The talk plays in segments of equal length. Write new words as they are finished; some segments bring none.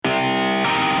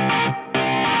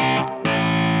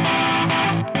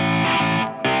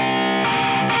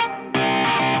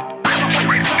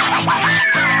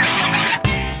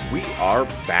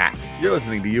You're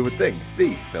listening to You Would Think,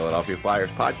 the Philadelphia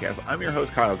Flyers podcast. I'm your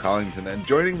host, Kyle Collington, and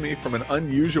joining me from an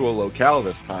unusual locale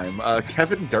this time,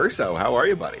 Kevin Durso. How are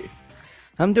you, buddy?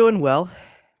 I'm doing well.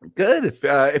 Good.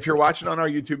 If you're watching on our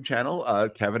YouTube channel,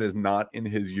 Kevin is not in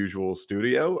his usual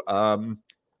studio.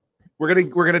 We're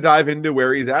gonna dive into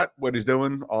where he's at, what he's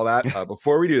doing, all that.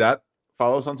 Before we do that,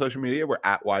 follow us on social media. We're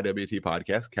at YWT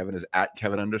Podcast. Kevin is at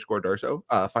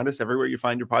Kevin_Durso. Find us everywhere you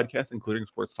find your podcast, including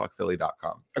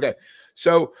sportstalkphilly.com. Okay,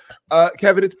 so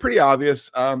Kevin, it's pretty obvious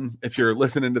if you're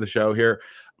listening to the show here.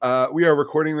 We are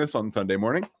recording this on Sunday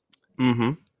morning.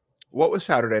 Mm-hmm. What was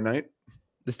Saturday night?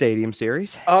 The Stadium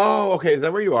Series. Oh, okay. Is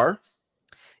that where you are?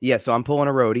 Yeah, so I'm pulling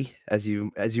a roadie, as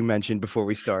you mentioned before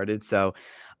we started. So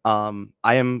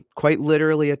I am quite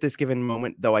literally at this given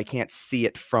moment, though I can't see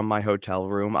it from my hotel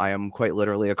room. I am quite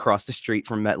literally across the street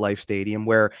from MetLife Stadium,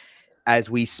 where, as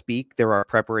we speak, there are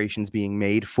preparations being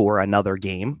made for another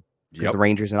game because the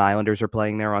Rangers and Islanders are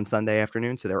playing there on Sunday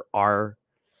afternoon. So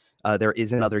there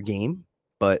is another game,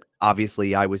 but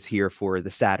obviously I was here for the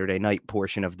Saturday night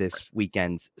portion of this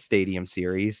weekend's Stadium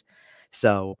Series.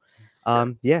 So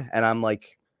yeah, and I'm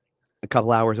like a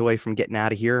couple hours away from getting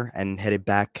out of here and headed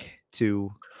back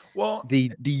to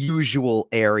the usual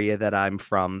area that I'm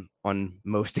from on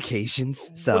most occasions.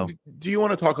 So do you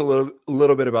want to talk a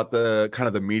little bit about the kind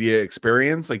of the media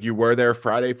experience? Like, you were there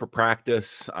Friday for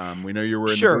practice. We know you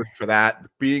were in the booth for that.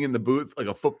 Being in the booth, like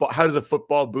how does a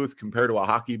football booth compare to a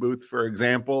hockey booth, for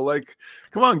example? Like,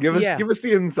 come on, give us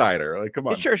the insider. Like, come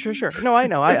on. Sure. No, I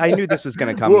know. I knew this was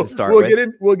going to come to start with.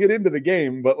 We'll get into the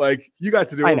game, but like, you got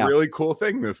to do a really cool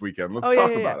thing this weekend. Let's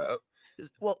talk about it.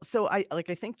 Well, so I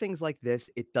think things like this,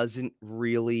 it doesn't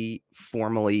really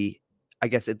formally, I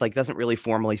guess it doesn't really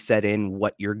formally set in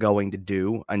what you're going to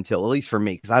do until, at least for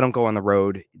me, because I don't go on the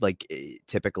road like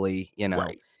typically,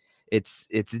 Right. It's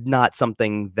not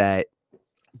something that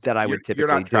I would typically do.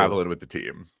 You're not traveling with the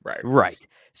team. Right.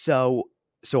 So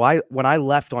when I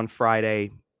left on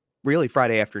Friday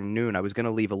afternoon, I was going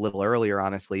to leave a little earlier.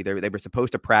 Honestly, they were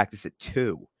supposed to practice at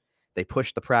 2:00. They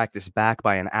pushed the practice back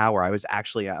by an hour.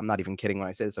 I'm not even kidding when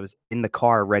I say this. I was in the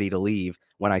car ready to leave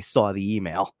when I saw the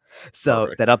email.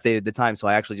 So that updated the time. So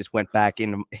I actually just went back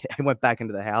into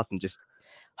the house and just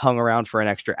hung around for an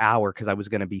extra hour because I was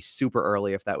going to be super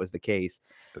early if that was the case.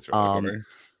 That's really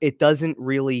it doesn't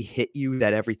really hit you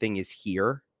that everything is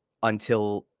here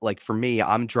until, like, for me,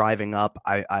 I'm driving up.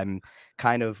 I'm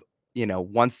kind of,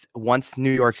 once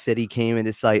New York City came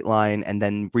into sight line, and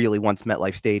then really once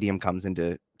MetLife Stadium comes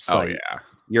into sight,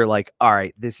 you're like, all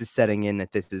right, this is setting in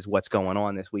that this is what's going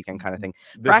on this weekend, kind of thing.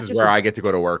 This is where I get to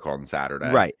go to work on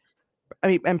Saturday. Right. I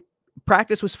mean, and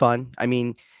practice was fun. I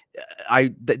mean,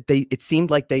 it seemed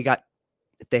like they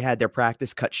had their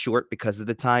practice cut short because of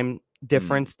the time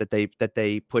difference that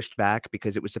they pushed back,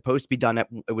 because it was supposed to be done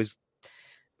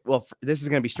this is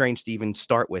going to be strange to even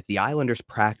start with. The Islanders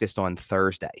practiced on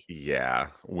Thursday. Yeah,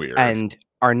 weird. And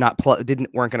weren't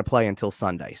going to play until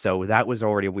Sunday. So that was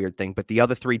already a weird thing. But the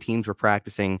other three teams were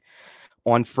practicing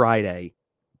on Friday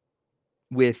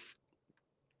with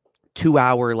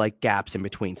 2-hour gaps in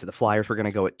between. So the Flyers were going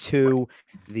to go at 2:00,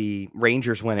 the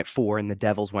Rangers went at 4:00, and the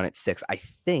Devils went at 6:00. I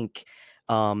think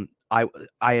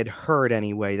I had heard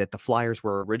anyway that the Flyers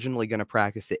were originally going to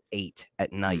practice at 8:00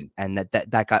 at night, and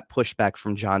that got pushed back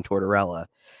from John Tortorella,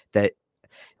 that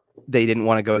they didn't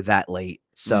want to go that late.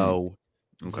 So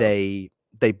they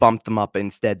bumped them up.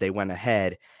 Instead, they went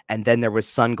ahead, and then there was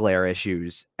sun glare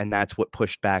issues, and that's what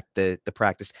pushed back the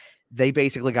practice. They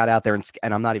basically got out there,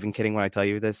 and I'm not even kidding when I tell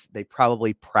you this, they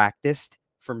probably practiced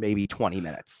for maybe 20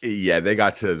 minutes. Yeah, they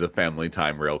got to the family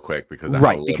time real quick because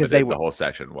the whole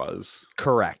session was.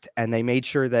 Correct. And they made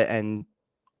sure that, and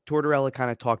Tortorella kind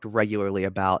of talked regularly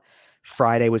about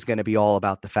Friday was going to be all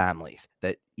about the families.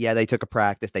 That, they took a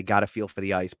practice, they got a feel for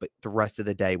the ice, but the rest of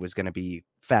the day was going to be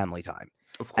family time.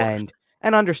 Of course.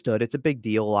 And understood, it's a big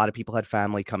deal. A lot of people had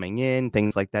family coming in,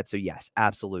 things like that. So yes,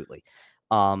 absolutely.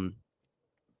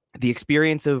 The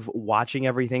experience of watching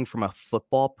everything from a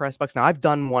football press box. Now, I've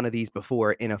done one of these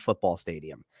before in a football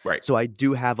stadium. Right. So I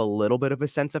do have a little bit of a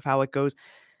sense of how it goes.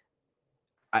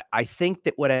 I think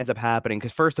that what ends up happening,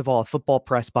 because first of all, a football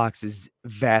press box is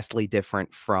vastly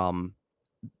different from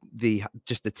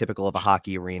just the typical of a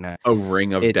hockey arena. A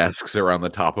ring of desks around the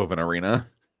top of an arena.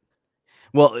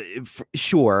 Well,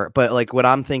 sure. But what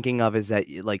I'm thinking of is that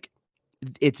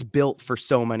it's built for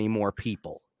so many more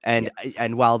people. And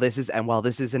while this is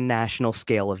a national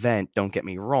scale event, don't get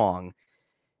me wrong,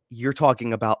 you're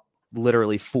talking about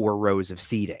literally 4 rows of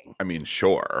seating. I mean,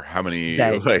 sure. How many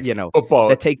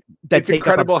football? It's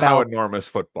incredible how enormous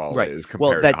football is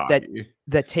compared to hockey.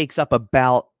 That takes up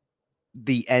about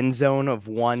the end zone of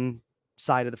one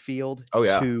side of the field Oh,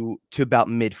 yeah. to about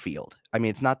midfield. I mean,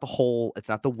 it's not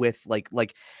the width, like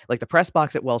the press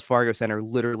box at Wells Fargo Center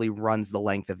literally runs the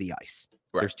length of the ice.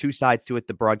 Right. There's two sides to it.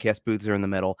 The broadcast booths are in the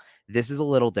middle. This is a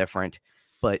little different,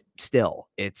 but still,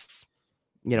 it's,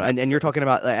 and you're talking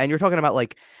about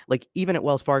like even at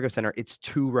Wells Fargo Center, it's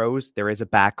 2 rows. There is a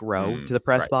back row to the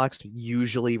press box,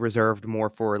 usually reserved more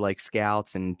for like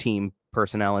scouts and team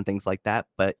personnel and things like that.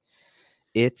 But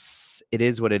it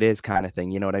is what it is, kind of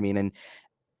thing. You know what I mean? And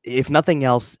if nothing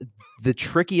else, the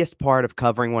trickiest part of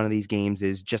covering one of these games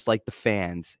is just like the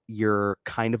fans, you're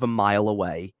kind of a mile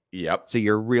away. Yep. So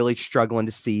you're really struggling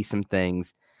to see some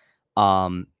things.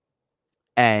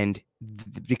 And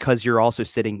because you're also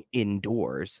sitting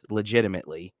indoors,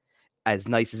 legitimately, as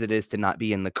nice as it is to not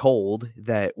be in the cold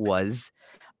that was,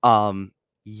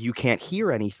 you can't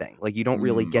hear anything. Like, you don't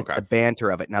really get the banter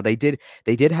of it. Now they did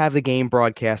have the game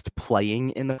broadcast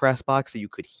playing in the press box, so you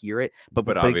could hear it.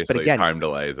 But obviously, again, time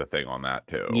delay is a thing on that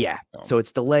too. Yeah. So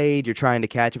it's delayed. You're trying to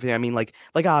catch everything. I mean, like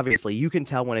obviously you can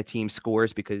tell when a team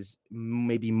scores because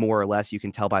maybe more or less you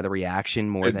can tell by the reaction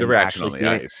more than the reaction on the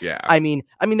ice. Yeah. I mean,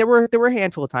 there were a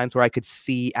handful of times where I could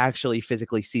actually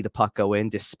physically see the puck go in,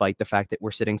 despite the fact that we're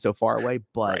sitting so far away.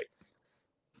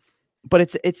 But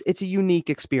it's a unique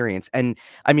experience. And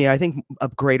I mean, I think a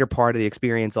greater part of the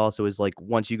experience also is like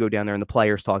once you go down there, and the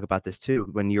players talk about this too,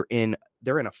 when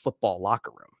they're in a football locker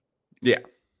room. Yeah.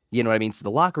 You know what I mean? So the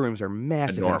locker rooms are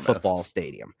massive Enormous. in a football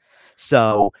stadium.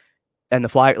 So, and the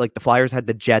Flyers had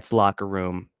the Jets locker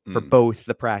room for both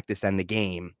the practice and the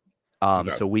game.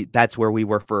 So that's where we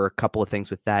were for a couple of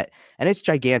things with that. And it's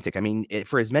gigantic. I mean,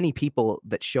 for as many people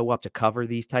that show up to cover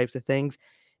these types of things,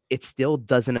 it still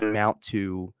doesn't amount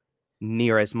to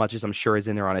near as much as I'm sure is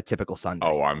in there on a typical Sunday.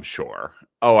 Oh, I'm sure.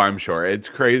 It's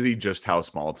crazy just how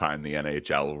small time the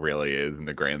NHL really is in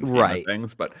the grand scheme of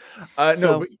things. But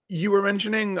but you were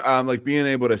mentioning like being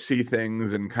able to see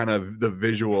things and kind of the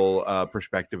visual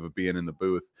perspective of being in the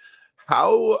booth.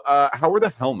 How were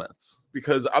the helmets?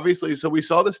 Because obviously, so we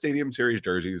saw the Stadium Series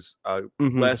jerseys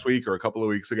last week or a couple of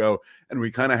weeks ago, and we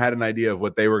kind of had an idea of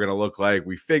what they were going to look like.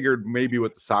 We figured maybe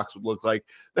what the socks would look like.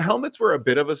 The helmets were a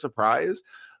bit of a surprise.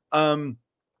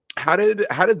 How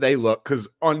did they look? Because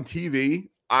on TV,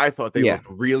 I thought they looked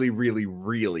really, really,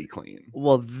 really clean.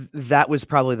 Well, that was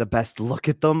probably the best look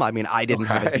at them. I mean, I didn't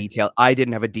have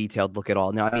a detailed look at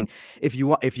all. Now, I mean, if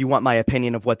you want my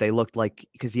opinion of what they looked like,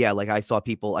 because like I saw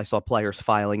players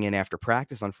filing in after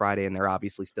practice on Friday, and they're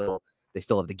obviously still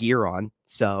have the gear on,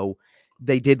 so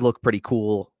they did look pretty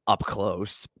cool up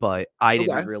close. But I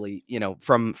didn't really,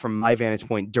 from my vantage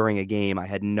point during a game, I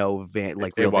had no real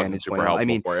vantage point. I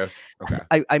mean, for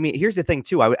you. I mean, here's the thing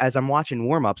too. As I'm watching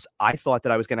warmups, I thought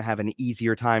that I was going to have an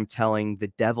easier time telling the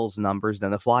Devils numbers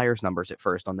than the Flyers numbers at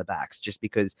first on the backs, just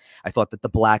because I thought that the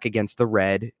black against the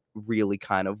red really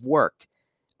kind of worked.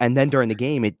 And then during the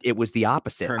game, it was the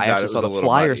opposite. I actually saw the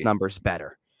Flyers numbers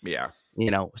better. Yeah.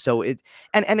 So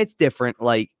and it's different.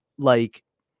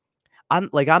 I'm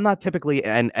not typically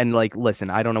and listen,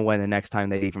 I don't know when the next time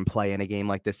they even play in a game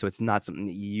like this, so it's not something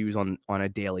that you use on a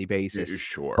daily basis.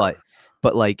 Sure.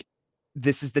 But like,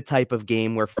 this is the type of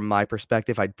game where, from my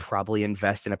perspective, I'd probably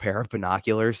invest in a pair of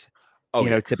binoculars.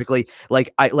 Typically, I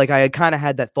had kind of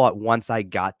had that thought once I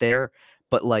got there,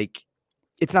 but like,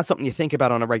 it's not something you think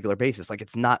about on a regular basis. Like,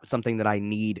 it's not something that I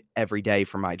need every day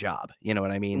for my job. You know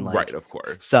what I mean? Like, right, of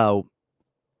course. So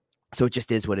it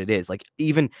just is what it is. Like,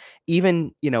 even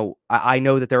I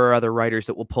know that there are other writers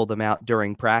that will pull them out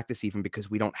during practice, even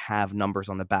because we don't have numbers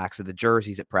on the backs of the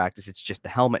jerseys at practice. It's just the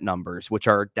helmet numbers, which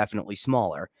are definitely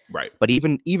smaller. Right. But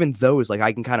even those, like,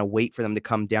 I can kind of wait for them to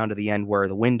come down to the end where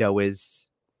the window is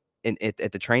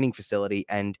at the training facility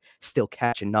and still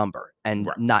catch a number and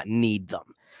not need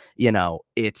them.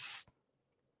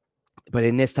 But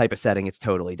in this type of setting, it's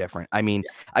totally different. I mean,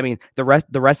 the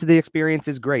rest of the experience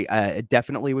is great. It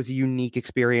definitely was a unique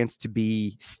experience to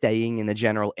be staying in the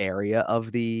general area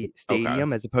of the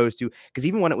stadium, as opposed to, because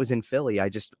even when it was in Philly, I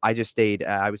just stayed.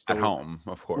 I was still at home,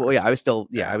 of course. Well, yeah, I was still.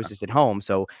 Yeah, I was just at home,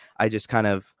 so I just kind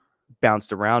of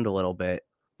bounced around a little bit,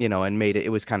 and made it. It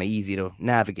was kind of easy to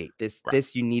navigate. This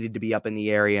you needed to be up in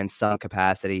the area in some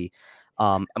capacity.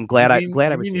 I'm glad I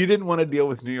was. You didn't want to deal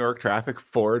with New York traffic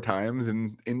 4 times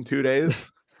in 2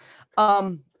 days?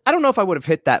 I don't know if I would have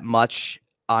hit that much,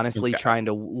 honestly, trying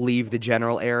to leave the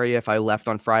general area if I left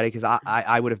on Friday, because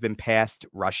I would have been past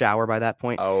rush hour by that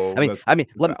point. Oh, I mean,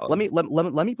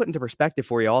 let me put into perspective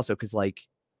for you also, because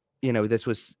this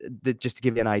was just to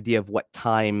give you an idea of what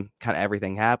time kind of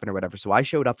everything happened or whatever. So I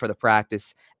showed up for the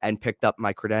practice and picked up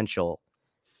my credential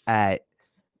at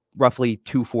roughly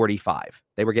 2:45.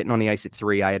 They were getting on the ice at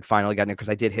 3. I had finally gotten it because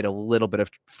I did hit a little bit of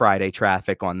Friday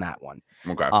traffic on that one.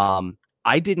 Okay.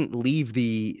 I didn't leave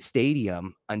the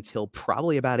stadium until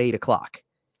probably about 8:00.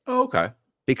 Oh, okay.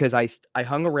 Because I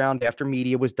hung around after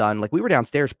media was done. Like, we were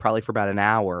downstairs probably for about an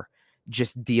hour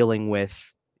just dealing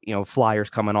with, Flyers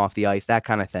coming off the ice, that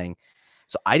kind of thing.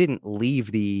 So I didn't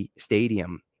leave the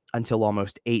stadium until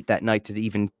almost 8 that night to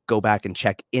even go back and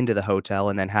check into the hotel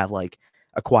and then have like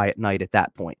a quiet night at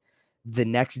that point. The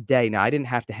next day, now I didn't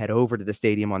have to head over to the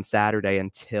stadium on Saturday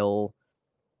until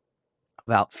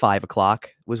about 5:00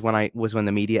 was when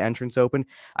the media entrance opened.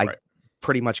 I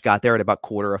pretty much got there at about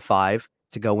 4:45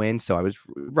 to go in. So I was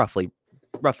roughly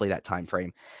that time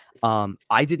frame.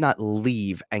 I did not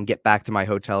leave and get back to my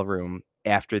hotel room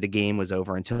after the game was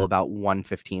over until about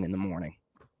 1:15 in the morning.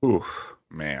 Oof,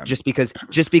 man. Just because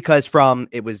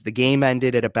the game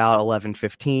ended at about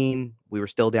 11:15. We were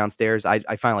still downstairs.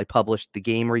 I finally published the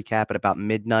game recap at about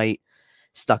midnight,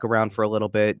 stuck around for a little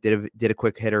bit, did a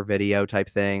quick hitter video type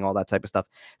thing, all that type of stuff.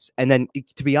 And then,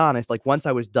 to be honest, like, once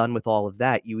I was done with all of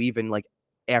that, you even, like,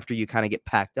 after you kind of get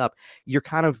packed up, you're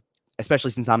kind of,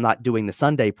 especially since I'm not doing the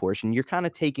Sunday portion, you're kind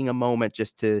of taking a moment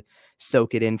just to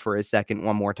soak it in for a second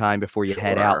one more time before you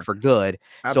head out for good.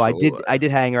 Absolutely. So I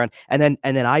did hang around, and then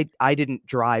I didn't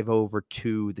drive over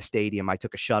to the stadium. I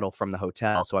took a shuttle from the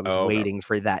hotel, so I was waiting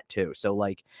for that too. So,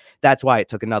 like, that's why it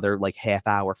took another like half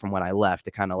hour from when I left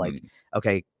to kind of like,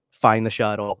 okay, find the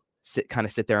shuttle, sit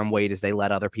there and wait as they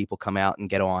let other people come out and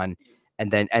get on,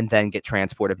 and then get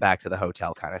transported back to the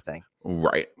hotel, kind of thing.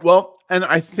 Right. Well, and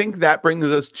I think that brings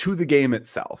us to the game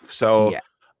itself. So,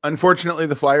 unfortunately,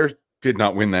 the Flyers did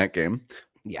not win that game.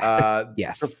 Yeah.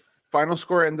 Yes. The final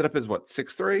score ended up as what,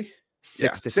 6-3?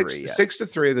 6-3.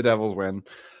 6-3. The Devils win.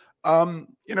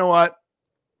 You know what?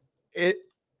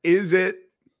 Is it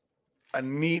a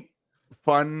neat,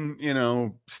 fun,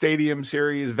 stadium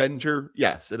series venture?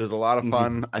 Yes, it is a lot of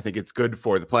fun. I think it's good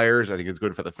for the players. I think it's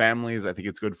good for the families. I think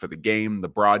it's good for the game, the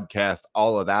broadcast,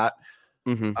 all of that.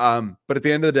 But at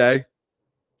the end of the day,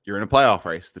 you're in a playoff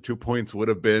race. The 2 points would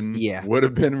have been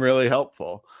really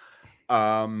helpful.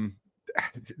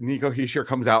 Nico Hischier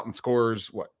comes out and scores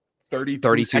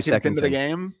 32 seconds into the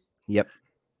game. Yep.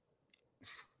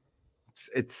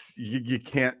 It's you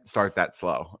can't start that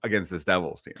slow against this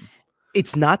Devils team.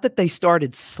 It's not that they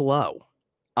started slow,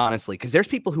 honestly, because there's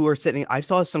people who are sitting. I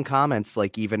saw some comments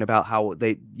like even about how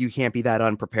you can't be that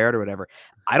unprepared or whatever.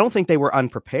 I don't think they were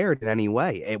unprepared in any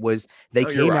way. It was they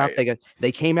came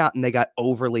out and they got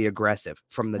overly aggressive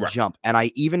from the jump. And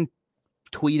I even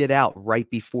tweeted out right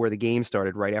before the game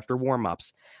started, right after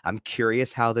warmups, I'm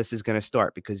curious how this is going to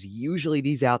start, because usually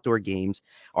these outdoor games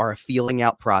are a feeling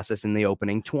out process in the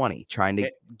opening 20, trying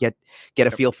to get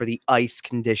a feel for the ice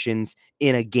conditions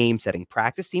in a game setting.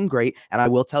 Practice seemed great, and I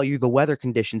will tell you the weather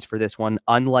conditions for this one,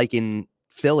 unlike in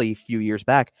Philly a few years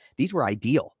back, these were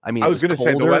ideal. I mean, I was going to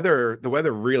say the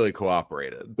weather really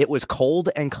cooperated. It was cold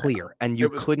and clear, and you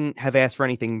couldn't have asked for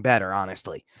anything better,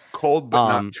 honestly. Cold,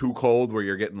 but not too cold where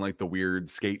you're getting like the weird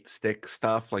skate stick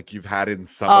stuff like you've had in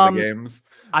some of the games.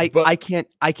 I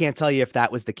can't tell you if that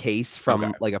was the case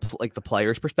from like the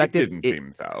player's perspective. It didn't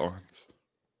seem so.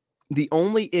 The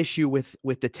only issue with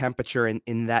the temperature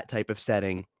in that type of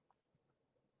setting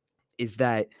is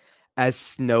that as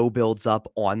snow builds up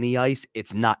on the ice,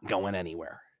 it's not going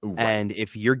anywhere. Right. And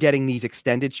if you're getting these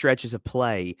extended stretches of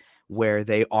play where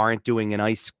they aren't doing an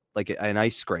ice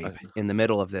scrape in the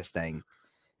middle of this thing,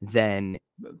 then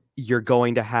you're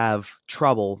going to have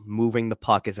trouble moving the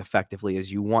puck as effectively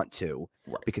as you want to,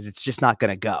 because it's just not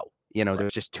going to go.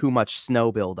 There's just too much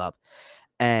snow buildup.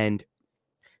 And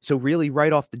so really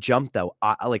right off the jump, though,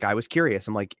 I was curious.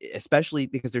 I'm like, especially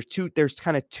because it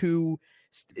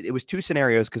was two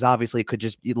scenarios, because obviously it could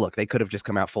they could have just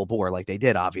come out full bore like they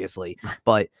did, obviously.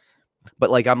 But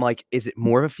like, I'm like, is it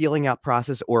more of a feeling out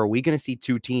process, or are we going to see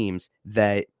two teams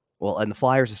that, and the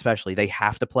Flyers especially, they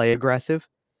have to play aggressive?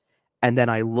 And then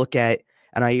I look at,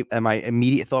 and my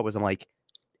immediate thought was, I'm like,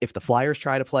 if the Flyers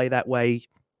try to play that way,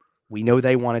 we know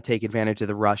they want to take advantage of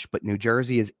the rush, but New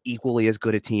Jersey is equally as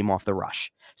good a team off the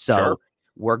rush. So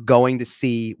we're going to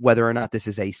see whether or not this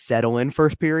is a settle in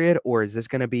first period, or is this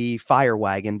going to be fire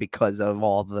wagon because of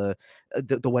all the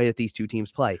way that these two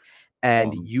teams play.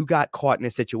 And you got caught in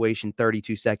a situation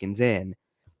 32 seconds in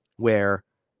where,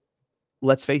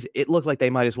 let's face it looked like they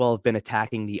might as well have been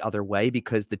attacking the other way,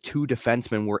 because the two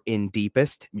defensemen were in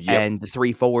deepest and the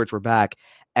three forwards were back,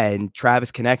 and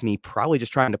Travis Konechny, probably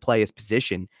just trying to play his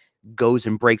position, goes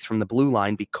and breaks from the blue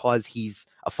line because he's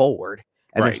a forward.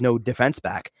 And there's no defense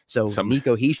back. So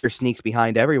Nico Hischier sneaks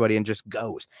behind everybody and just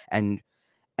goes. And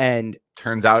And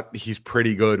turns out he's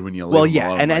pretty good when you leave him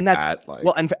alone and that's that. Like,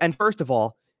 well, and first of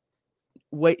all,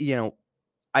 wait,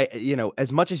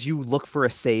 as much as you look for a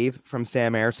save from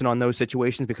Sam Emerson on those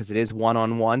situations because it is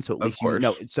 1-on-1, so at least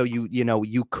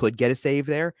you could get a save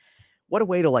there. What a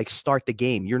way to like start the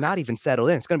game. You're not even settled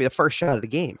in. It's going to be the first shot of the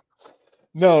game.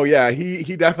 No, yeah,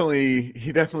 he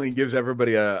definitely gives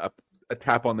everybody a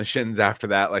tap on the shins after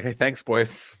that. Like, hey, thanks,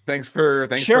 boys. Thanks for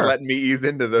letting me ease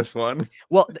into this one.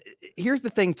 Well, here's the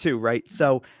thing too, right?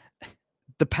 So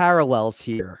the parallels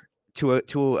here to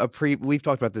we've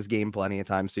talked about this game plenty of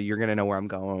times, so you're gonna know where I'm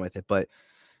going with it. But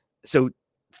so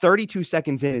 32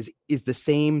 seconds in is the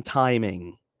same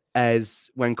timing as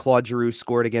when Claude Giroux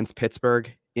scored against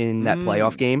Pittsburgh in that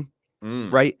playoff game,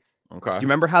 right? Okay. Do you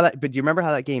remember how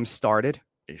that game started?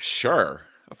 Sure,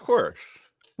 of course.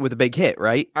 With a big hit,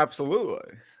 right?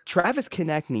 Absolutely. Travis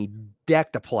Konechny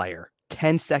decked a player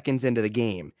 10 seconds into the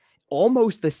game.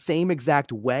 Almost the same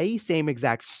exact way, same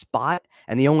exact spot,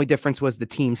 and the only difference was the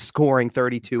team scoring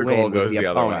 32 the goal in was goes the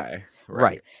other way.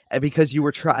 Right. Because you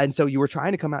were trying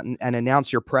to come out and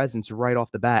announce your presence right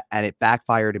off the bat, and it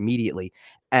backfired immediately.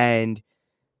 And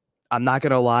I'm not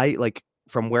gonna lie, like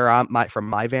from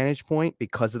my vantage point,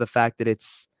 because of the fact that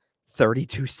it's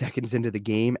 32 seconds into the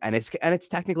game, and it's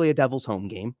technically a Devils home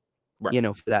game, right.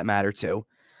 For that matter too.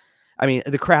 I mean,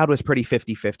 the crowd was pretty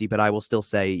 50-50, but I will still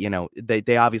say,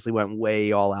 they obviously went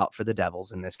way all out for the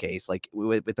Devils in this case, like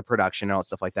with the production and all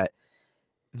stuff like that.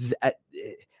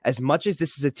 As much as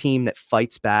this is a team that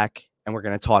fights back, and we're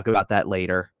going to talk about that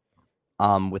later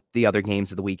with the other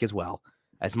games of the week as well,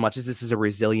 as much as this is a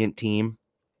resilient team,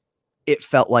 it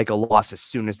felt like a loss as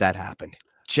soon as that happened,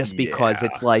 just because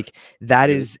it's like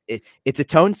it's a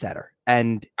tone setter.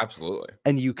 And absolutely.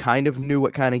 And you kind of knew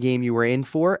what kind of game you were in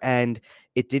for. And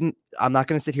it didn't, I'm not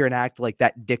going to sit here and act like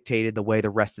that dictated the way the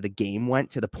rest of the game went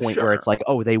to the point where it's like,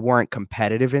 oh, they weren't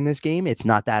competitive in this game. It's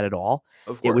not that at all.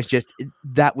 It was just,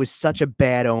 that was such a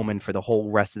bad omen for the whole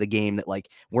rest of the game that like,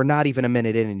 we're not even a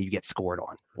minute in and you get scored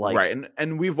on. Like, right.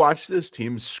 And we've watched this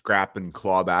team scrap and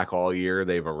claw back all year.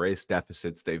 They've erased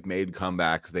deficits. They've made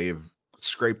comebacks. They've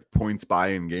scraped points by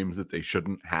in games that they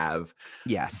shouldn't have.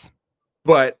 Yes.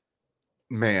 But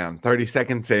man, 30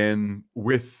 seconds in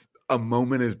with a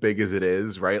moment as big as it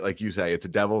is, right? Like you say, it's a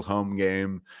Devils home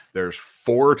game. There's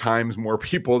 4 times more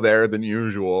people there than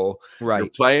usual. Right.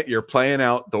 You're playing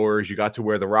outdoors. You got to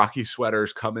wear the Rocky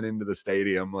sweaters coming into the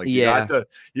stadium. Like you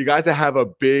got to have a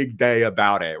big day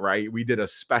about it, right? We did a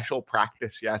special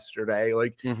practice yesterday.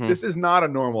 Like this is not a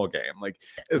normal game. Like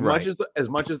as much as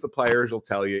the players will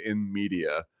tell you in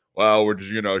media, well, we're just,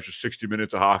 it's just 60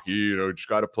 minutes of hockey, just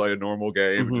got to play a normal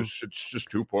game. It's just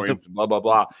 2 points, blah, blah,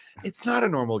 blah. It's not a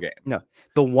normal game. No,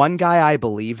 the one guy I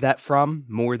believe that from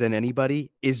more than anybody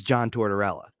is John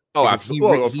Tortorella. Oh,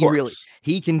 absolutely.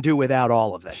 He can do without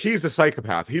all of this. He's a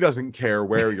psychopath. He doesn't care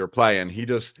where you're playing. He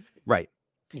just. Right.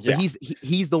 Yeah. But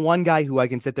he's the one guy who I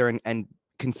can sit there and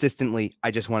consistently,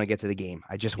 I just want to get to the game.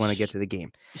 I just want to get to the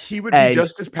game. He would be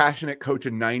just as passionate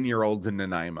coaching 9-year-olds in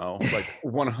Nanaimo, like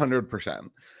 100%.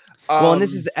 Well, and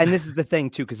this is the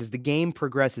thing too, because as the game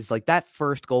progresses, like that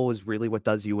first goal is really what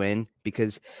does you in,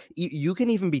 because you can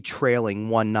even be trailing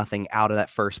 1-0 out of that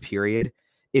first period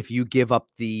if you give up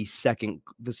the second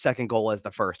goal as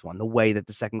the first one. The way that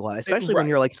the second goal, especially when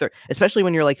you're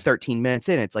like 13 minutes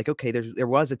in, it's like, okay, there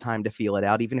was a time to feel it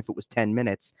out, even if it was 10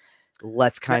 minutes.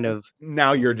 Let's kind of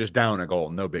now you're just down a goal,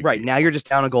 no big right deal. Now you're just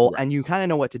down a goal, and you kind of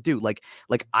know what to do. Like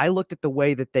I looked at the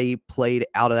way that they played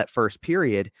out of that first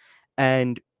period,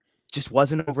 and just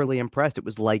wasn't overly impressed. It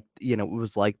was like,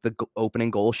 the opening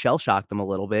goal shell shocked them a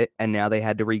little bit, and now they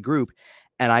had to regroup.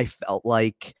 And I felt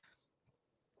like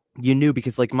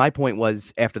because like my point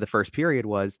was after the first period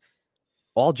was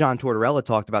all John Tortorella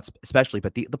talked about, especially,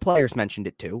 but the players mentioned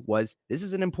it too, was this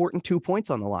is an important 2 points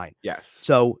on the line. Yes.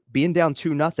 So being down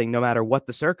 2-0, no matter what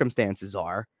the circumstances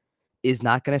are, is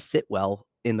not going to sit well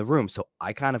in the room. So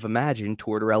I kind of imagine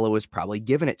Tortorella was probably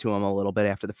giving it to him a little bit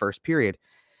after the first period.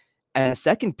 And the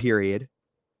second period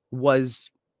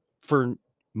was for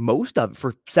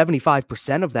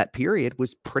 75% of that period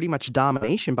was pretty much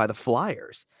domination by the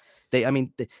Flyers. They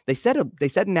set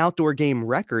an outdoor game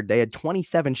record. They had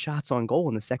 27 shots on goal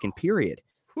in the second period.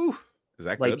 Whew. Is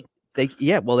that good?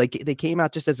 They came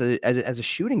out just as a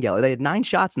shooting gallery. They had 9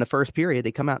 shots in the first period.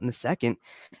 They come out in the second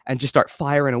and just start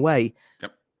firing away.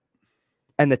 Yep.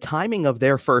 And the timing of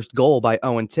their first goal by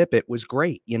Owen Tippett was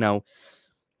great. You're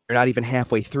not even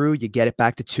halfway through. You get it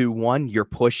back to 2-1. You're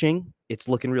pushing. It's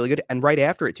looking really good. And right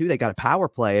after it, too, they got a power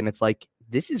play. And it's like,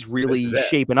 this is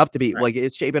shaping up to be like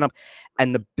it's shaping up.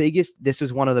 And this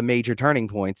was one of the major turning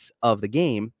points of the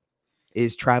game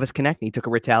is Travis Konechny took a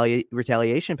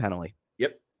retaliation penalty.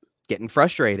 Yep. getting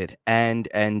frustrated and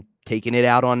taking it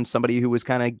out on somebody who was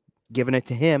kind of giving it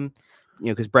to him,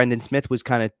 because Brendan Smith was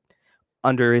kind of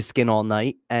under his skin all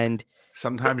night. And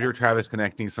sometimes you're Travis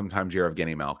Konechny, sometimes you're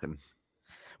Evgeny Malkin.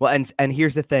 Well, and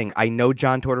here's the thing. I know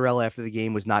John Tortorella after the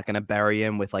game was not going to bury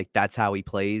him with that's how he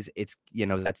plays. It's,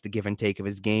 that's the give and take of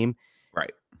his game.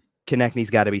 Right. Konechny's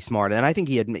got to be smart. And I think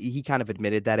he kind of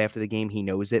admitted that after the game. He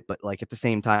knows it. But at the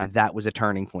same time, that was a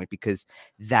turning point because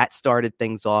that started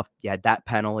things off. You had that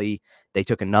penalty. They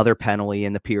took another penalty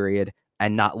in the period.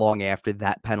 And not long after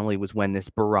that penalty was when this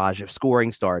barrage of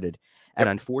scoring started. Yep.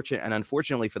 And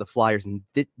unfortunately for the Flyers, and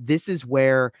this is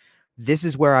where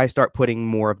I start putting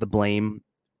more of the blame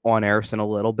on Ersson a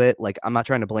little bit. I'm not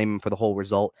trying to blame him for the whole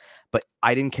result, but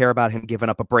I didn't care about him giving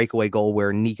up a breakaway goal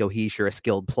where Nico Hischier, a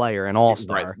skilled player, an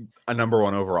all-star, right, a number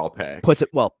 1 overall pick, puts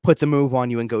a move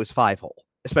on you and goes 5-hole,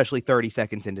 especially 30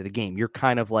 seconds into the game. You're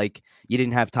kind of you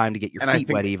didn't have time to get your feet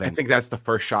wet even. I think that's the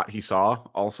first shot he saw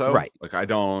also. Right. It's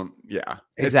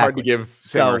exactly. hard to give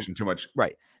Sam Ersson too much.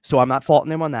 Right. So I'm not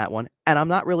faulting him on that one. And I'm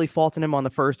not really faulting him on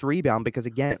the first rebound because,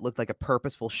 again, it looked like a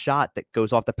purposeful shot that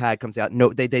goes off the pad, comes out.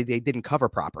 No, they didn't cover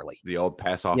properly. The old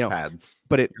pass-off pads.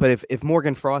 But if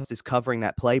Morgan Frost is covering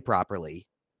that play properly,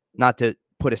 not to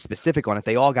put a specific on it,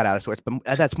 they all got out of sorts, but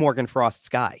that's Morgan Frost's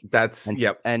guy.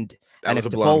 Yep. And if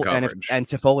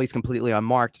Toffoli's completely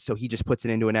unmarked, so he just puts it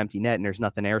into an empty net and there's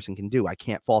nothing Ersson can do. I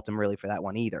can't fault him really for that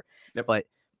one either. Yep. But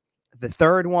the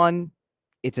third one,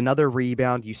 it's another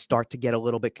rebound. You start to get a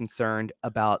little bit concerned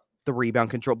about the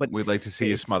rebound control, but we'd like to see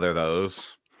you smother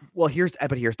those. Well, here's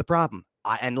the problem.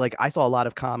 I saw a lot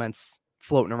of comments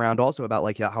floating around also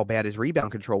about how bad his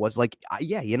rebound control was.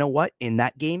 Yeah, you know what? In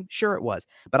that game, sure it was.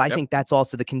 But I think that's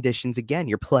also the conditions again.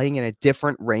 You're playing in a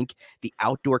different rink. The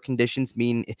outdoor conditions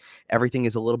mean everything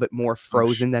is a little bit more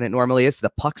frozen than it normally is. The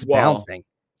puck's bouncing.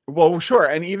 Well, sure.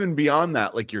 And even beyond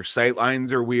that, your sight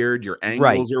lines are weird, your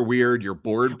angles are weird, your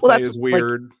board play is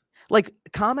weird.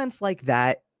 Comments like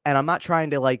that, and I'm not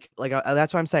trying to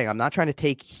that's what I'm saying. I'm not trying to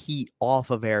take heat off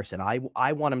of Ersson.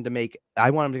 I want him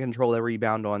to control the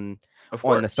rebound on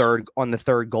the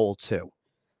third goal too.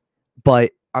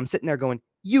 But I'm sitting there going,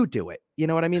 you do it. You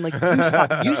know what I mean?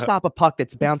 You stop a puck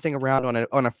that's bouncing around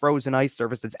on a frozen ice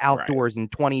surface that's outdoors in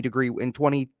 20 degree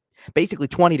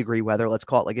weather. Let's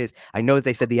call it like it is. I know that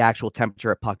they said the actual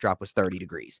temperature at puck drop was 30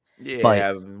 degrees. Yeah,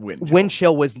 but wind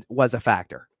chill was a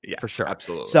factor. Yeah, for sure.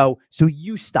 Absolutely. So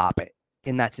you stop it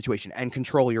in that situation and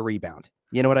control your rebound.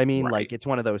 You know what I mean? Right. It's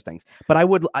one of those things. But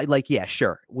yeah,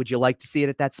 sure. Would you like to see it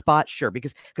at that spot? Sure.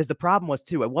 Because the problem was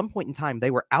too, at one point in time,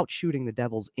 they were out shooting the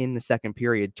Devils in the second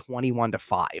period,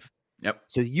 21-5. Yep.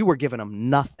 So you were giving them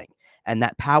nothing. And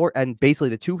that power, and basically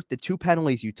the two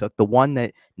penalties you took, the one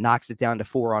that knocks it down to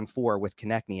 4-on-4 with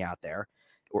Konechny out there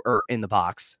or in the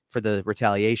box for the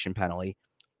retaliation penalty,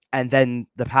 and then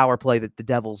the power play that the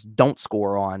Devils don't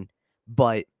score on,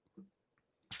 but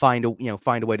find a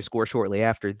way to score shortly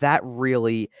after. That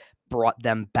really brought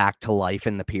them back to life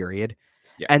in the period.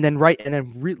 Yeah. And then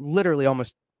literally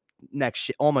almost next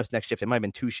shift, it might have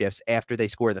been 2 shifts after they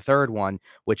score the third one,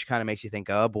 which kind of makes you think,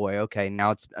 oh boy, okay,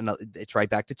 now it's right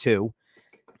back to 2.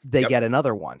 They get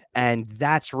another one, and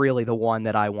that's really the one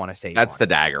that I want to say. That's the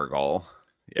dagger goal.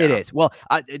 Yeah. It is. Well,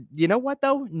 you know what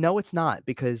though? No, it's not,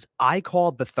 because I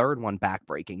called the third one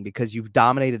backbreaking because you've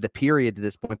dominated the period to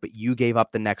this point, but you gave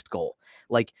up the next goal.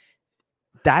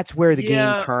 That's where the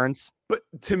game turns. But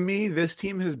to me, this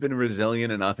team has been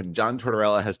resilient enough, and John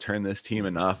Tortorella has turned this team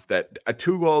enough that a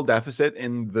 2-goal deficit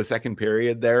in the second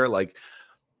period there,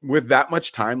 with that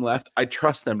much time left, I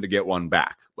trust them to get one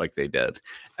back like they did.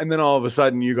 And then all of a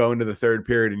sudden you go into the third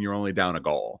period and you're only down a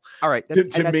goal. All right.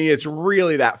 To me, it's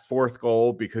really that fourth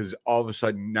goal, because all of a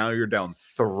sudden now you're down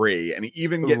 3, and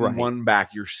even getting one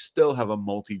back, you still have a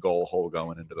multi-goal hole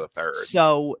going into the third.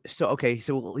 So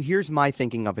here's my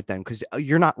thinking of it then, because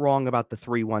you're not wrong about the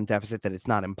 3-1 deficit, that it's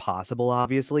not impossible,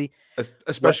 obviously.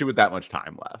 Especially with that much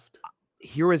time left.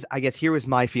 Here was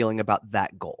my feeling about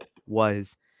that goal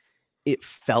was, it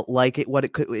felt like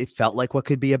what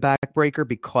could be a backbreaker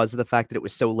because of the fact that it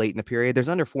was so late in the period. There's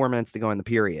under 4 minutes to go in the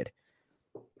period,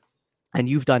 and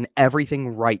you've done everything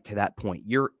right to that point.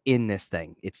 You're in this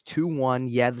thing. It's 2-1.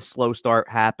 Yeah, the slow start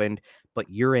happened, but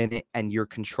you're in it and you're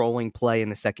controlling play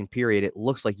in the second period. It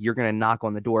looks like you're going to knock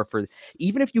on the door for,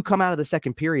 even if you come out of the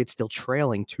second period still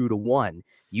trailing 2-1.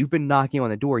 You've been knocking on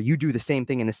the door. You do the same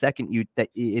thing in the second.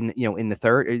 In the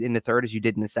third as you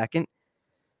did in the second.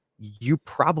 You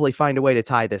probably find a way to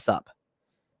tie this up.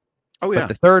 Oh yeah.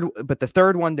 But the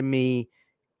third one to me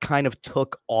kind of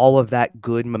took all of that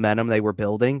good momentum they were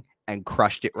building and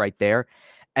crushed it right there.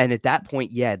 And at that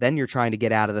point, yeah, then you're trying to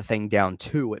get out of the thing down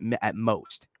 2 at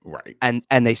most. Right. And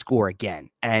they score again.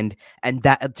 And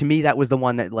that, to me, that was the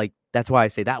one that, like, that's why I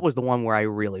say that was the one where I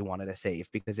really wanted to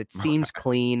save, because it seems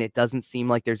clean. It doesn't seem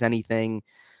like there's anything,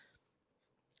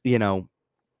 anything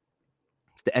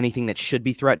that should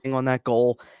be threatening on that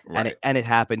goal. Right. And it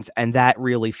happens. And that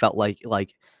really felt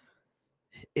like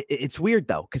it's weird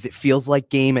though, because it feels like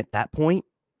game at that point.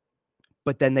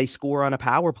 But then they score on a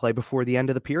power play before the end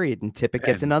of the period, and Tippett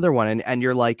gets another one, and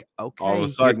you're like, okay, all of a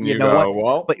sudden you know go,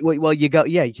 what? But well, you go,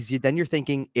 yeah, because then you're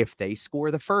thinking, if they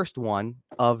score the first one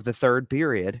of the third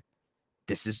period,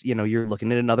 this is, you're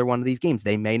looking at another one of these games.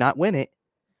 They may not win it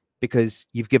because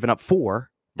you've given up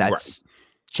 4. That's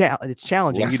it's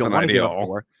challenging. Less you don't than want to give up ideal.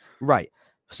 4, right?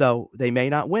 So they may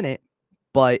not win it,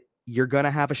 but you're gonna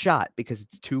have a shot because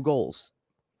it's 2 goals.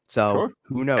 So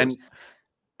who knows?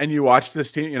 And you watch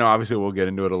this team, obviously we'll get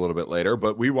into it a little bit later,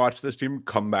 but we watched this team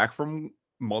come back from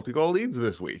multi-goal leads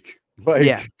this week.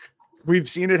 We've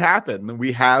seen it happen.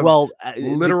 We have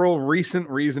literal recent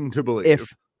reason to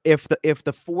believe. If the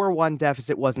 4-1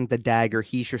 deficit wasn't the dagger,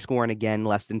 Heischer scoring again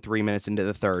less than 3 minutes into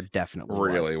the third definitely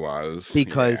really was.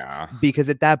 Because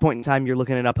at that point in time you're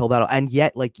looking at an uphill battle, and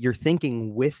yet like you're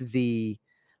thinking with the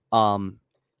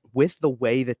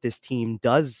way that this team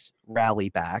does rally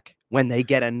back when they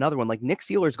get another one, like Nick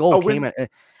Seeler's goal came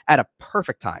at a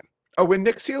perfect time. Oh, when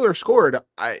Nick Seeler scored,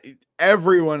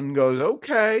 everyone goes,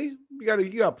 okay,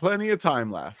 you got plenty of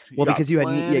time left. Because you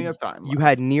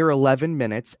had near 11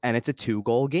 minutes and it's a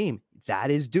 2-goal game.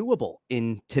 That is doable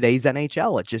in today's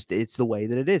NHL. It's the way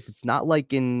that it is. It's not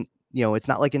like in the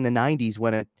 90s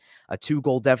when a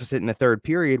 2-goal deficit in the third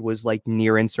period was like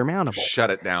near insurmountable. Shut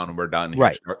it down and we're done.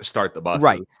 Right. Start the bus.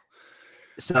 Right.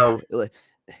 So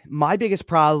my biggest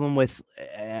problem with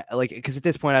because at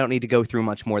this point I don't need to go through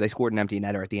much more. They scored an empty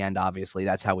netter at the end. Obviously,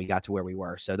 that's how we got to where we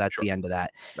were. So that's the end of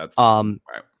that. That's right.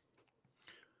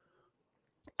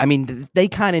 I mean, they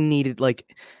kind of needed,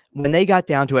 like, when they got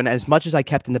down to it, and as much as I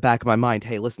kept in the back of my mind,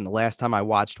 hey, listen, the last time I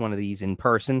watched one of these in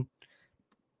person,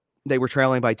 they were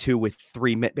trailing by 2 with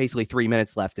basically 3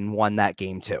 minutes left and won that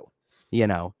game too.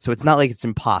 So it's not like it's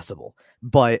impossible,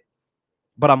 but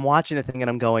I'm watching the thing and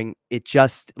I'm going, it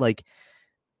just like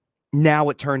now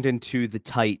it turned into the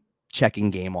tight checking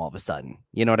game all of a sudden.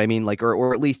 You know what I mean? Like,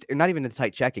 or at least not even the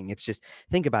tight checking. It's just,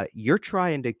 think about it. You're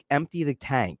trying to empty the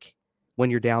tank when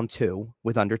you're down 2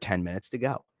 with under 10 minutes to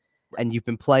go. And you've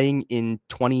been playing in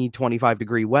 20, 25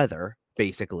 degree weather,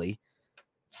 basically,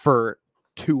 for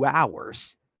 2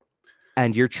 hours.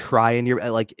 And you're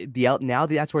like now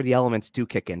that's where the elements do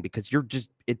kick in, because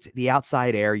it's the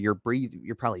outside air. You're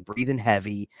probably breathing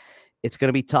heavy. It's going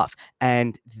to be tough.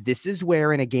 And this is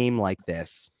where in a game like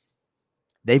this,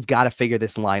 they've got to figure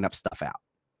this lineup stuff out.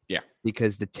 Yeah.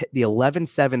 Because the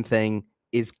 11-7 thing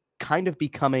is kind of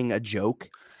becoming a joke.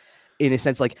 In a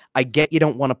sense, like, I get you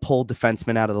don't want to pull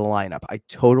defensemen out of the lineup. I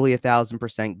totally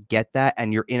 1,000% get that.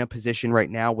 And you're in a position right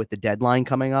now with the deadline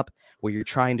coming up where you're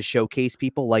trying to showcase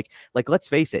people. Like let's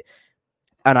face it.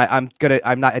 And we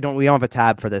don't have a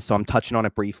tab for this, so I'm touching on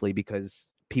it briefly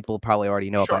because people probably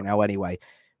already know it by now anyway.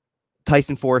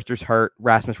 Tyson Forrester's hurt.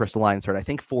 Rasmus Ristolainen's hurt. I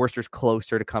think Forrester's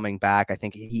closer to coming back. I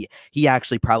think he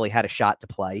actually probably had a shot to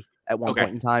play at one point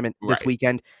in time this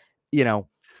weekend.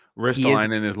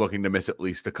 Ristolainen is looking to miss at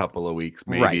least a couple of weeks,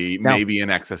 maybe in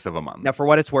excess of a month. Now, for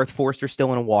what it's worth, Forrester's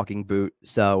still in a walking boot,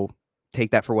 so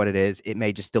take that for what it is. It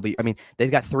may just still be. I mean,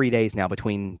 they've got 3 days now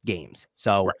between games,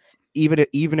 so even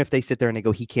if they sit there and they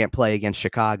go, he can't play against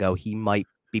Chicago, he might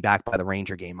be back by the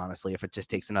Ranger game. Honestly, if it just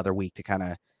takes another week to kind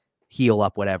of heal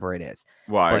up whatever it is.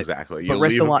 Well, exactly. You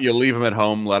leave him at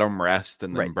home, let him rest,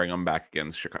 and then bring him back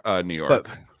against New York.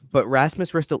 But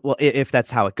Rasmus Ristolainen, well, if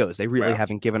that's how it goes, they really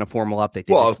haven't given a formal update.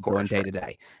 They just go on day to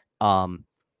day. But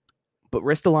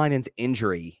Ristolainen's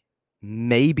injury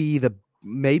may be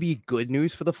good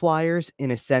news for the Flyers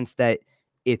in a sense that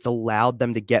it's allowed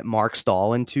them to get Mark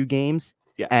Stahl in 2 games,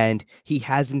 and he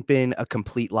hasn't been a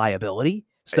complete liability.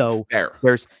 So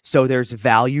there's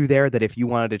value there that if you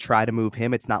wanted to try to move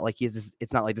him, it's not like this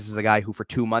is a guy who for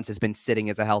 2 months has been sitting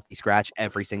as a healthy scratch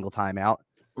every single time out.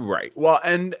 Right. Well,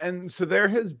 and so there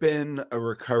has been a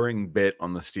recurring bit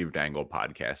on the Steve Dangle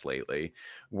podcast lately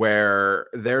where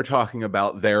they're talking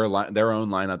about their own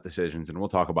lineup decisions, and we'll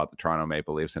talk about the Toronto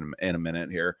Maple Leafs in a minute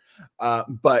here.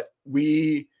 But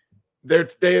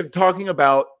they're talking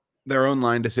about their own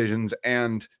line decisions,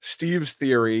 and Steve's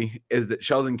theory is that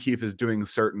Sheldon Keefe is doing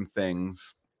certain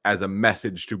things as a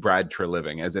message to Brad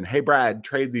Treliving, as in, hey, Brad,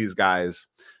 trade these guys.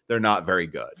 They're not very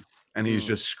good. And he's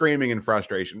just screaming in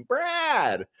frustration,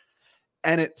 Brad.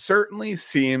 And it certainly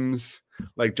seems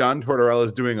like John Tortorella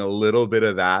is doing a little bit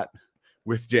of that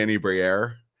with Danny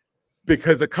Briere,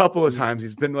 because a couple of times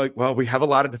he's been like, well, we have a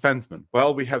lot of defensemen.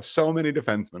 Well, we have so many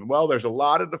defensemen. Well, there's a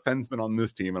lot of defensemen on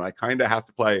this team, and I kind of have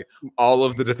to play all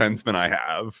of the defensemen I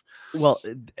have. Well,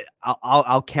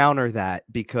 I'll counter that,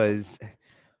 because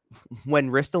when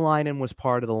Ristolainen was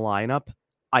part of the lineup,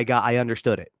 I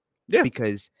understood it. Yeah.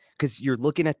 Because you're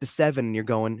looking at the 7 and you're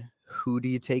going, who do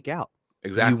you take out?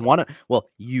 Exactly.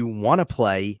 You want to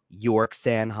play York,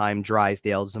 Sanheim,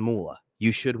 Drysdale, Zamula.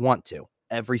 You should want to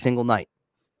every single night.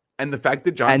 And the fact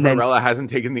that John Tortorella hasn't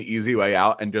taken the easy way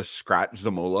out and just scratched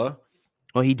Zamula.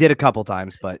 Well, he did a couple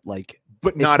times, but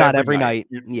it's not every night.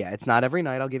 Yeah, it's not every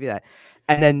night. I'll give you that.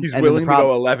 And then he's willing to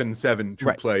go 11-7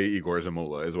 to play Igor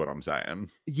Zamula, is what I'm saying.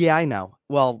 Yeah, I know.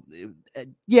 Well,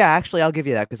 yeah, actually, I'll give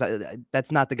you that, because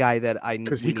that's not the guy that I.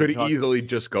 Because he could easily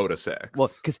just go to 6.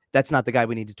 Well, because that's not the guy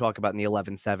we need to talk about in the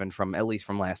 11-7 from at least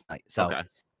from last night. So,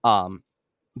 okay.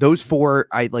 Those 4,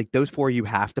 those 4 you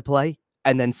have to play.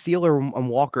 And then Sealer and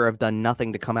Walker have done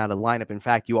nothing to come out of the lineup. In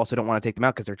fact, you also don't want to take them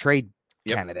out because they're trade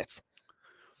candidates.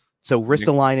 So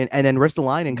Ristolainen, and then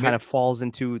Ristolainen kind of falls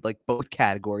into both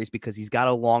categories, because he's got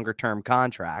a longer term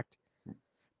contract,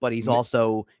 but he's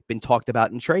also been talked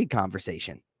about in trade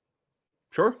conversation.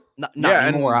 Sure. Not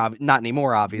anymore,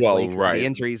 obviously. Well, right. The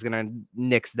injury is going to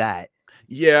nix that.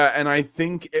 Yeah, and I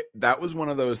think that was one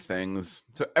of those things.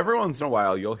 So every once in a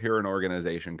while, you'll hear an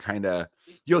organization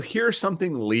you'll hear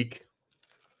something leak,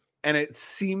 and it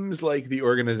seems like the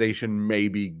organization may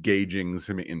be gauging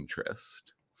some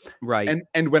interest. Right.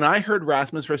 And when I heard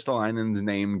Rasmus Ristolainen's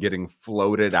name getting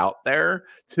floated out there,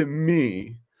 to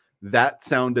me, that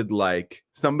sounded like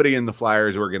somebody in the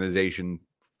Flyers organization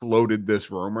floated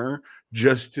this rumor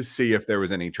just to see if there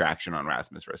was any traction on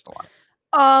Rasmus Ristolainen.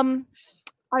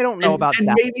 I don't know about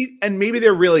that. Maybe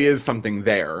there really is something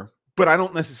there, but I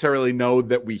don't necessarily know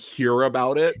that we hear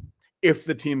about it if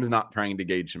the team's not trying to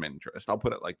gauge some interest. I'll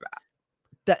put it like that.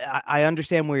 I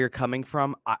understand where you're coming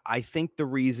from. I think the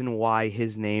reason why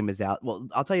his name is out, well,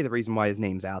 I'll tell you the reason why his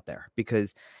name's out there,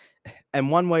 because,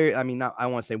 and one way, I mean, not, I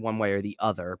want to say one way or the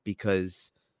other,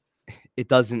 because it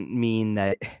doesn't mean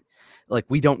that,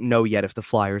 we don't know yet if the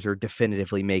Flyers are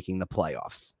definitively making the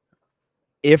playoffs.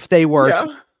 If they were,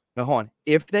 hold on,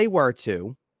 if they were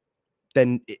to,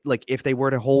 then if they were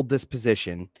to hold this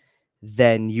position,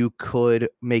 then you could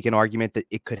make an argument that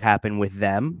it could happen with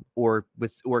them, or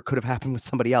it could have happened with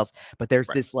somebody else. But there's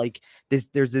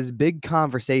there's this big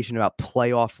conversation about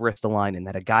playoff Ristolainen,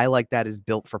 that a guy like that is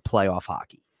built for playoff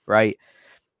hockey, right?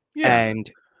 Yeah.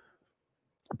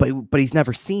 But he's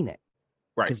never seen it,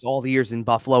 right? Because all the years in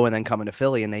Buffalo and then coming to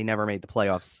Philly, and they never made the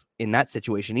playoffs in that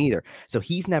situation either. So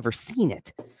he's never seen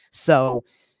it. So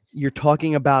you're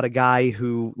talking about a guy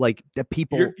who, the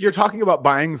people, you're talking about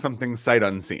buying something sight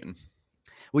unseen.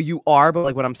 Well, you are,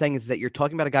 but what I'm saying is that you're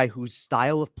talking about a guy whose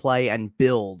style of play and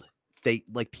build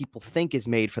people think is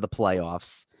made for the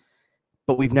playoffs,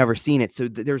 but we've never seen it. So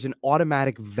there's an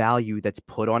automatic value that's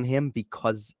put on him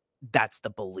because that's the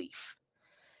belief.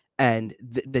 And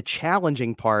the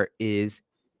challenging part is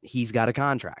he's got a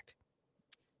contract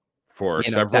for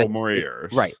several more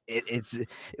years. Right.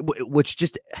 Which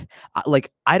just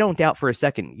I don't doubt for a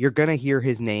second you're going to hear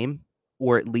his name,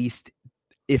 or at least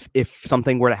if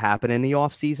something were to happen in the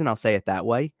off season, I'll say it that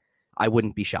way, I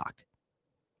wouldn't be shocked.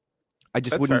 I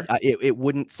just wouldn't. It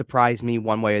wouldn't surprise me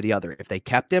one way or the other. If they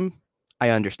kept him,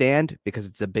 I understand, because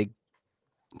it's a big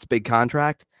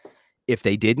contract. If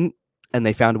they didn't, and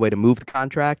they found a way to move the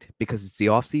contract because it's the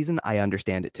off season, I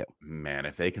understand it too. Man,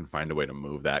 if they can find a way to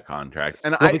move that contract,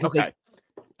 and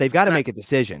they've got to make a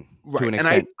decision to an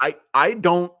extent.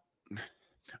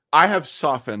 I have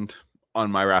softened on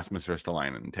my Rasmus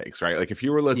Ristolainen takes, right? If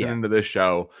you were listening to this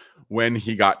show when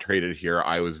he got traded here,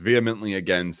 I was vehemently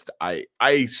against.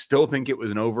 I still think it was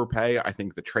an overpay. I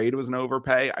think the trade was an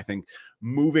overpay. I think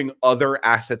moving other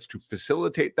assets to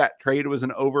facilitate that trade was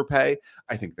an overpay.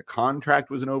 I think the contract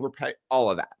was an overpay,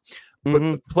 all of that. But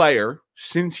the player,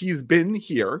 since he's been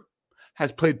here,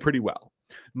 has played pretty well.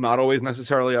 Not always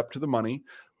necessarily up to the money,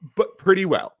 but pretty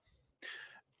well.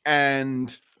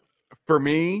 And for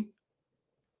me,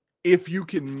 if you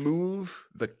can move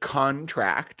the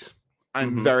contract,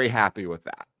 I'm very happy with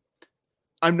that.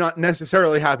 I'm not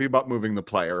necessarily happy about moving the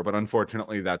player, but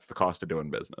unfortunately, that's the cost of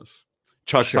doing business.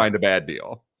 Chuck signed a bad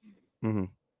deal.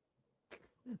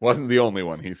 Wasn't the only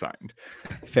one he signed.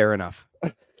 Fair enough.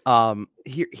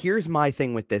 Here's my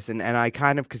thing with this, and I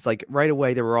kind of, because right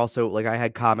away there were also I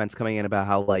had comments coming in about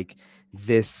how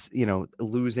this,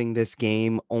 losing this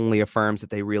game only affirms that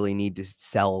they really need to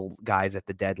sell guys at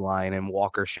the deadline, and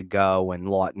Walker should go and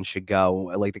Lawton should go,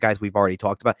 the guys we've already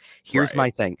talked about. Here's my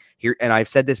thing here, and I've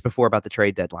said this before about the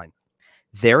trade deadline.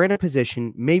 they're in a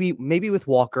position, maybe with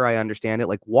Walker, I understand it.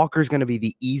 Like Walker's going to be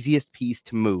the easiest piece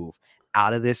to move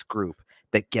out of this group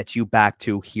that gets you back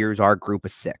to here's our group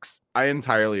of 6. I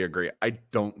entirely agree. I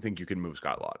don't think you can move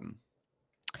Scott Lawton.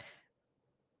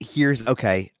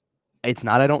 Okay. It's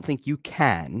not, I don't think you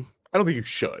can. I don't think you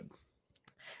should.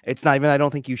 It's not even, I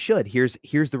don't think you should. Here's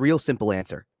the real simple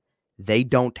answer. They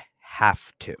don't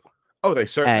have to. Oh, they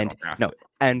certainly don't have to.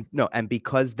 And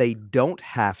because they don't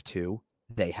have to,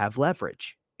 they have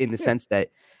leverage in the sense that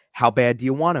how bad do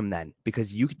you want them then?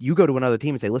 Because you go to another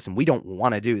team and say, listen, we don't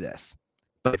want to do this.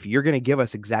 But if you're going to give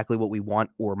us exactly what we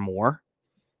want or more,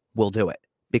 we'll do it.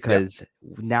 Because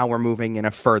now we're moving in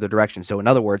a further direction. So in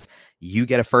other words, you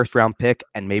get a first round pick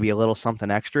and maybe a little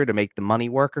something extra to make the money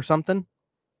work or something.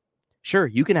 Sure,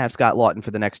 you can have Scott Lawton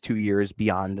for the next 2 years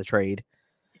beyond the trade.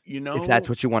 If that's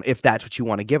what you want,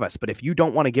 to give us. But if you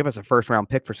don't want to give us a first round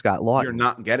pick for Scott Lawton, you're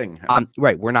not getting him.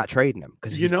 Right. We're not trading him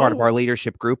because he's part of our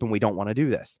leadership group and we don't want to do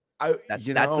this. That's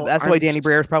the way Danny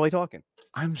Briere is probably talking.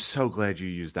 I'm so glad you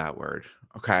used that word.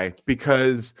 Okay.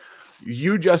 Because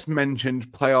you just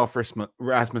mentioned playoff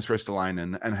Rasmus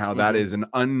Ristolainen and how that is an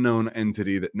unknown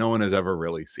entity that no one has ever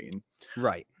really seen.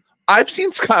 Right. I've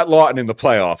seen Scott Lawton in the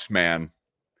playoffs, man.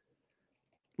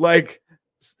 Like,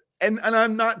 and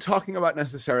I'm not talking about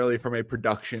necessarily from a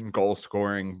production goal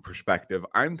scoring perspective.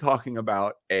 I'm talking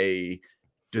about a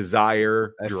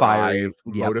desire, drive,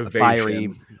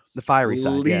 motivation, the fiery side,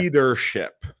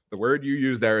 leadership. Yeah. The word you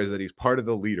use there is that he's part of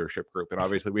the leadership group. And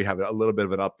obviously we have a little bit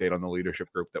of an update on the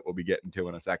leadership group that we'll be getting to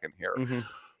in a second here.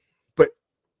 But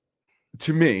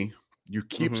to me, you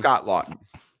keep Scott Lawton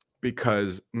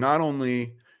because not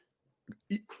only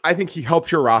I think he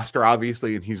helps your roster,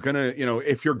 obviously, and he's going to,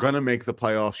 if you're going to make the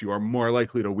playoffs, you are more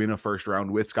likely to win a first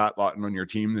round with Scott Lawton on your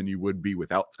team than you would be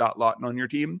without Scott Lawton on your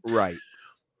team. Right.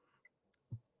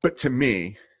 But to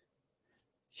me,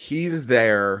 he's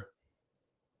there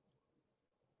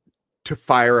to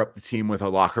fire up the team with a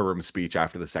locker room speech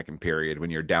after the second period when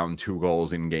you're down 2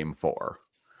 goals in game 4.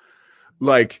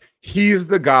 Like, he's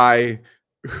the guy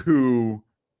who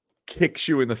kicks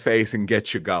you in the face and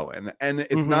gets you going. And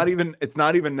it's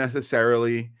not even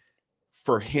necessarily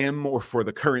for him or for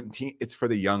the current team. It's for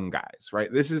the young guys,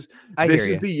 right? This is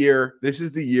the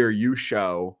year you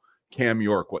show Cam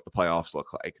York what the playoffs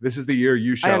look like. This is the year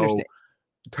you show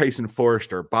Tyson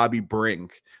Forster, Bobby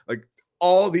Brink, like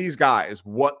all these guys,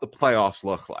 what the playoffs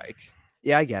look like.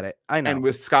 Yeah, I get it. I know. And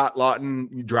with Scott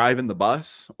Lawton driving the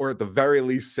bus, or at the very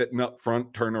least sitting up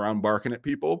front, turning around, barking at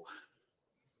people,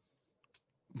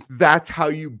 that's how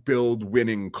you build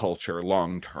winning culture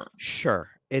long term. Sure,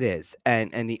 it is.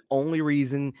 And the only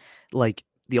reason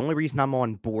I'm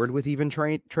on board with even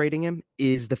trading him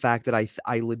is the fact that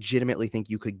I legitimately think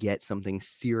you could get something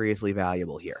seriously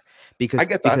valuable here. Because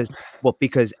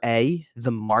A,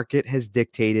 the market has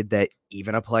dictated that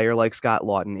even a player like Scott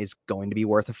Lawton is going to be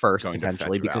worth a first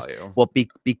potentially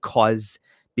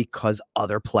because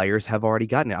other players have already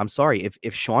gotten it. I'm sorry,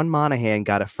 if Sean Monahan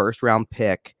got a first round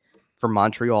pick for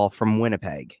Montreal from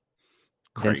Winnipeg,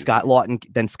 then Scott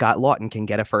Lawton can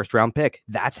get a first round pick.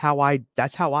 That's how I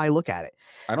look at it.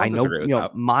 I know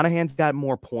Monahan's got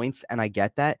more points, and I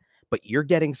get that, but you're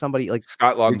getting somebody like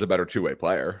Scott Lawton's a better 2-way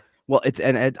player. Well,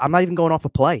 I'm not even going off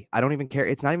of play. I don't even care.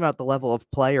 It's not even about the level of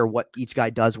play or what each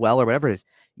guy does well or whatever it is.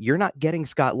 You're not getting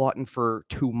Scott Lawton for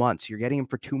 2 months. You're getting him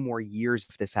for 2 more years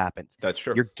if this happens. That's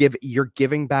true. You're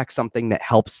giving back something that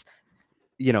helps.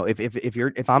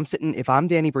 If I'm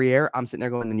Danny Briere, I'm sitting there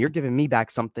going, then you're giving me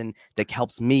back something that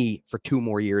helps me for 2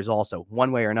 more years also,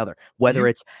 one way or another, whether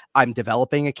it's I'm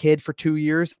developing a kid for 2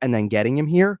 years and then getting him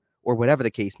here or whatever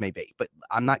the case may be. But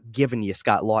I'm not giving you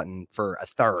Scott Lawton for a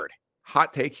third.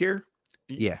 Hot take here.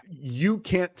 Yeah. You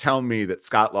can't tell me that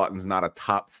Scott Lawton's not a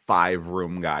top 5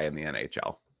 room guy in the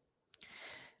NHL.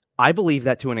 I believe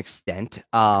that to an extent.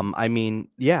 I mean,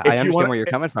 yeah, I understand where you're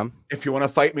coming from. If you want to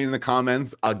fight me in the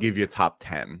comments, I'll give you top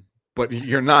 10. But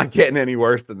you're not getting any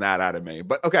worse than that out of me.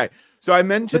 But okay, so I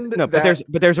mentioned but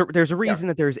there's a reason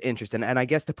that there's interest, and I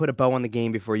guess to put a bow on the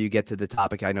game before you get to the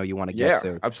topic I know you want to get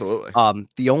to. Absolutely.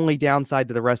 The only downside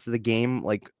to the rest of the game,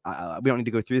 like we don't need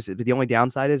to go through this, but the only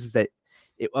downside is that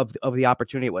of the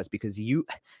opportunity it was because you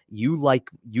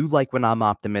like when I'm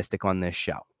optimistic on this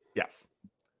show. Yes.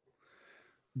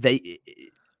 They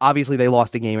obviously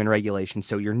lost the game in regulation,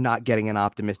 so you're not getting an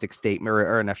optimistic statement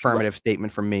or an affirmative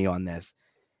statement from me on this.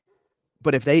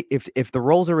 But if the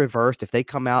roles are reversed, if they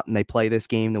come out and they play this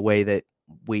game the way that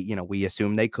we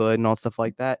assume they could and all stuff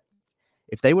like that,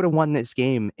 if they would have won this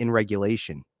game in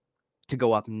regulation to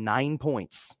go up 9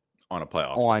 points on a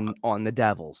playoff on the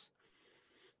Devils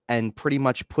and pretty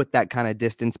much put that kind of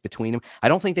distance between them, I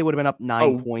don't think they would have been up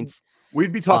 9 points.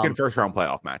 We'd be talking first round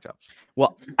playoff matchups.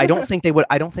 Well, I don't think they would.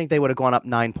 I don't think they would have gone up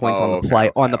 9 points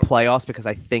on the playoffs, because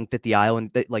I think that the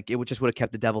it would have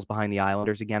kept the Devils behind the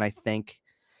Islanders again. I think,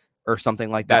 or something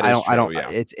like that. I don't. Yeah.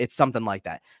 It's something like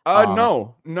that.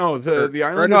 No. The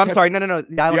Islanders. No, I'm sorry. No.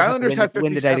 The Islanders have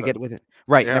win today to get with it.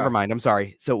 Right. Yeah. Never mind. I'm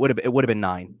sorry. So it would have been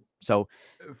 9. So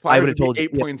I would have told you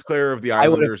 8 points clear of the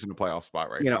Islanders in the playoff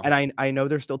spot right now. And I know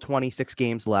there's still 26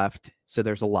 games left, so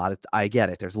there's a lot of. I get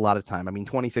it. There's a lot of time. I mean,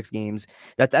 26 games.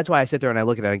 That's why I sit there and I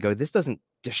look at it and go, this doesn't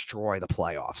destroy the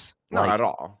playoffs. No, not at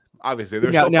all. Obviously,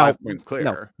 there's still 5 points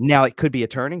clear. Now it could be a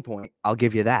turning point. I'll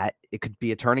give you that. It could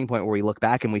be a turning point where we look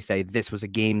back and we say this was a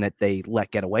game that they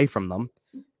let get away from them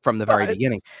from the very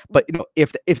beginning. But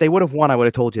if they would have won, I would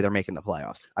have told you they're making the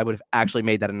playoffs. I would have actually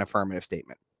made that an affirmative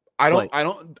statement. I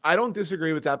don't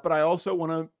disagree with that, but I also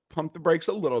want to pump the brakes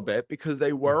a little bit because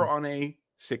they were on a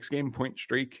 6-game point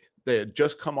streak. They had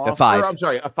just come off a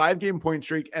 5-game point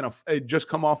streak, and had just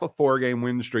come off a 4-game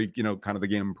win streak, kind of the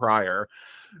game prior.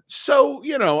 So,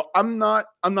 I'm not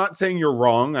saying you're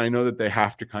wrong. I know that they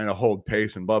have to kind of hold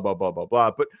pace and blah, blah, blah, blah,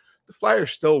 blah, but the Flyers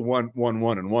still won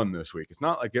 1-1 this week. It's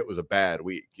not like it was a bad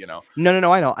week,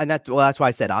 No, I know. And that's why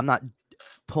I said I'm not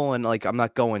pulling, I'm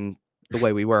not going the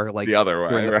way we were, the other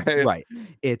way, right? Right.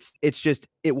 It's just,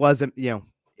 it wasn't,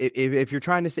 if you're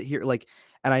trying to sit here,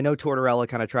 and I know Tortorella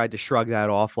kind of tried to shrug that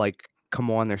off,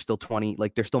 come on, there's still 20,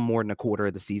 there's still more than a quarter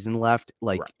of the season left.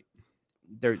 Right.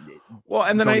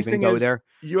 And the nice thing is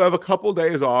you have a couple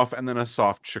days off and then a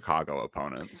soft Chicago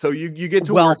opponent. So you get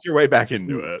to work your way back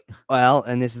into it. Well,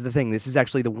 and this is the thing. This is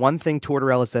actually the one thing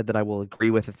Tortorella said that I will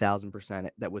agree with 1,000%.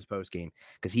 That was post game,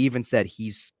 because he even said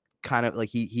he's kind of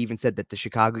he even said that the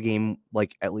Chicago game,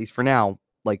 at least for now,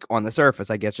 on the surface,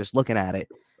 I guess, just looking at it.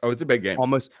 Oh, it's a big game.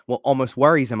 Almost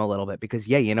worries him a little bit, because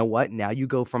you know what? Now you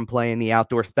go from playing the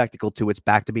outdoor spectacle to it's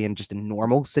back to being just a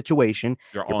normal situation.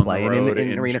 You're on playing the road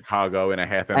in arena. Chicago in a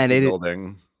half-empty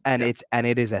building, and it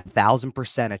is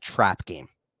 1,000% a trap game.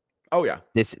 Oh yeah,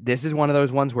 this is one of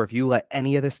those ones where if you let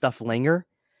any of this stuff linger,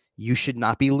 you should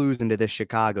not be losing to this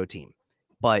Chicago team.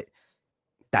 But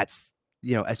that's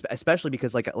especially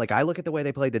because I look at the way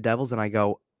they played the Devils and I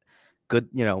go, good,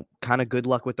 kind of good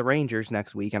luck with the Rangers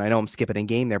next week. And I know I'm skipping a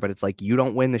game there, but it's you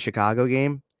don't win the Chicago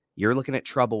game, you're looking at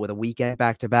trouble with a weekend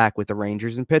back-to-back with the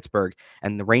Rangers in Pittsburgh,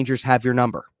 and the Rangers have your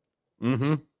number.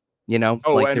 Mm-hmm.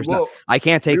 I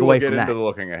can't take away from that. Into the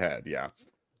looking ahead, yeah.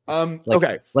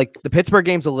 Okay. The Pittsburgh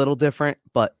game's a little different,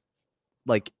 but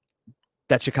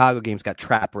that Chicago game's got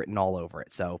trap written all over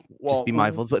it. So just be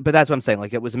mindful. But that's what I'm saying.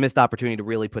 It was a missed opportunity to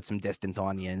really put some distance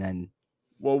on you, and then.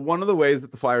 Well, one of the ways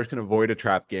that the Flyers can avoid a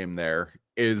trap game there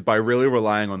is by really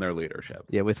relying on their leadership.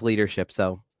 Yeah, with leadership.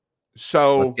 So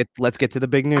let's get to the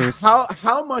big news.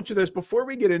 How much of this, before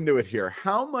we get into it here,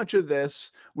 how much of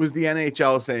this was the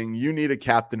NHL saying you need a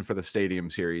captain for the Stadium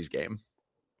Series game?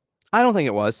 I don't think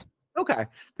it was. Okay,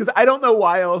 because I don't know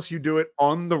why else you do it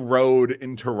on the road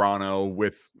in Toronto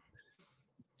with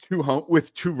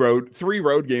three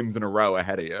road games in a row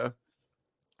ahead of you.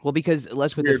 Well, because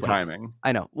let's put weird timing.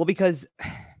 I know. Well, because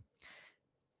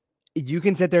you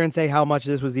can sit there and say how much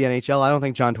this was the NHL. I don't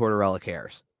think John Tortorella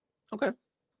cares. Okay.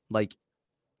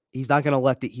 He's not going to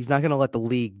let the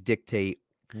league dictate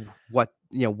what,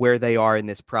 where they are in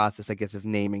this process, I guess, of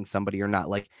naming somebody or not.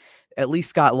 At least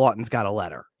Scott Lawton's got a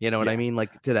letter. You know what I mean?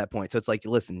 To that point. So it's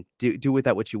listen, do with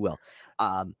that what you will.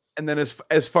 And then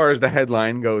as far as the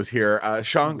headline goes here,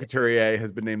 Sean Couturier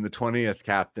has been named the 20th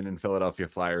captain in Philadelphia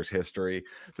Flyers history,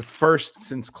 the first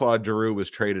since Claude Giroux was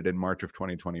traded in March of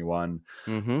 2021.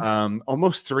 Mm-hmm.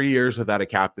 Almost 3 years without a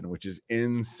captain, which is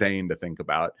insane to think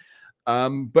about.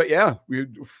 But yeah,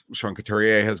 Sean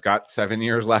Couturier has got 7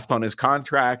 years left on his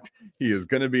contract. He is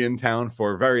going to be in town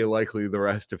for very likely the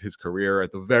rest of his career,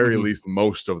 at the very least,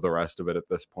 most of the rest of it at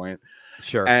this point.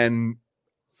 Sure. And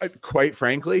quite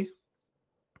frankly,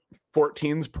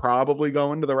 14's probably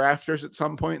going to the rafters at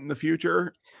some point in the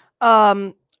future.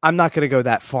 I'm not going to go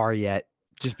that far yet.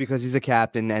 Just because he's a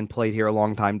captain and played here a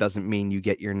long time doesn't mean you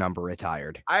get your number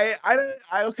retired.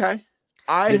 Okay.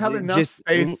 I have enough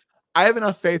faith. I have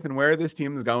enough faith in where this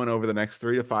team is going over the next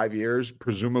 3 to 5 years,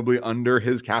 presumably under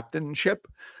his captainship,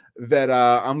 that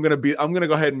I'm gonna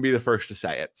go ahead and be the first to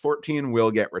say it. 14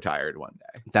 will get retired one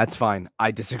day. That's fine.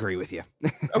 I disagree with you.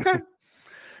 Okay.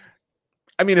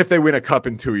 I mean, if they win a cup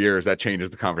in 2 years, that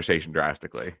changes the conversation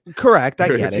drastically. Correct. I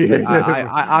get it.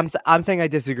 I'm saying I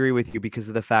disagree with you because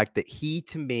of the fact that he,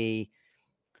 to me,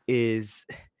 is.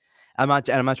 I'm not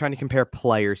trying to compare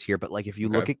players here, but if you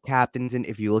look at captains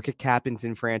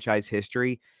in franchise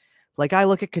history, Like, I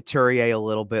look at Couturier a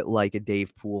little bit like a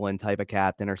Dave Poulin type of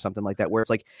captain or something like that, where it's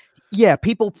like, yeah,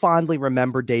 people fondly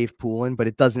remember Dave Poulin, but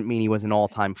it doesn't mean he was an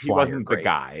all-time He flyer wasn't the great.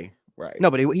 guy, right?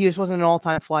 No, but he just wasn't an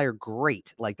all-time flyer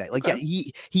great like that. Like, Okay.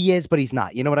 yeah, he is, but he's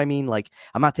not. You know what I mean? Like,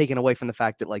 I'm not taking away from the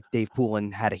fact that like Dave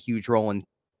Poulin had a huge role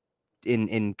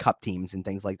in cup teams and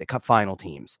things like the cup final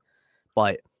teams,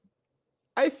 but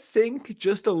I think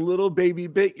just a little baby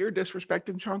bit you're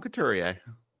disrespecting Sean Couturier.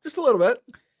 Just a little bit.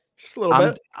 Just a little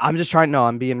bit. I'm just trying. No,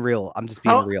 I'm being real. I'm just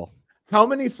being real. How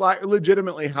many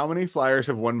legitimately, how many Flyers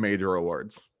have won major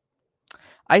awards?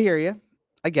 I hear you.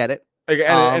 I get it.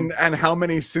 And how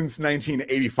many since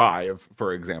 1985,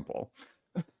 for example?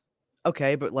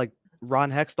 Okay, but like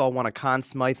Ron Hextall won a Conn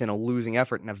Smythe in a losing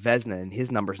effort and a Vezina, and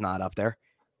his number's not up there.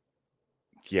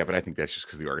 Yeah, but I think that's just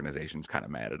because the organization's kind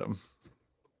of mad at him.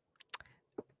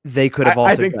 They could have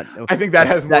also. I think that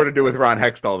has more to do with Ron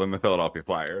Hextall than the Philadelphia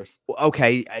Flyers.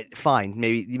 Okay, fine.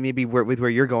 Maybe with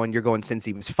where you're going since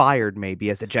he was fired,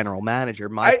 maybe as a general manager.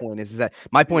 My point is that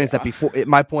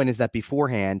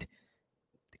beforehand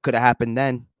it could have happened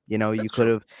then. You know, you could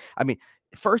have. I mean,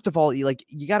 first of all, you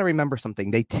got to remember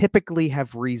something. They typically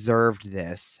have reserved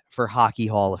this for Hockey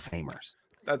Hall of Famers.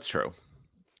 That's true.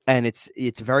 And it's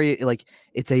very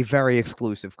it's a very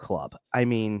exclusive club. I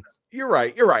mean, you're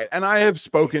right. And I have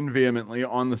spoken vehemently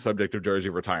on the subject of jersey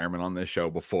retirement on this show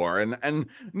before. And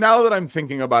now that I'm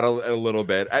thinking about it a little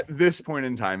bit, at this point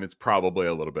in time, it's probably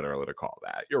a little bit early to call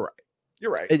that. You're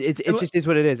right. It just is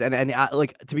what it is. And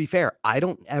to be fair, I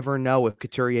don't ever know if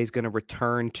Couturier is going to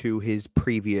return to his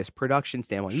previous production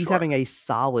standpoint. He's having a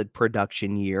solid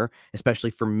production year,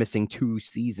 especially for missing 2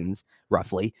 seasons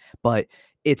roughly. But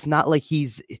it's not like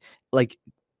he's like,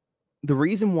 the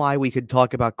reason why we could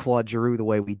talk about Claude Giroux the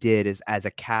way we did is as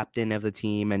a captain of the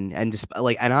team, and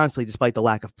honestly, despite the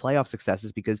lack of playoff success,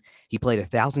 is because he played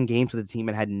 1,000 games with the team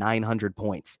and had 900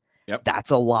 points. Yep, that's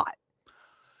a lot.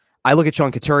 I look at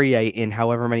Sean Couturier in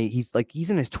however many he's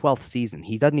in his 12th season.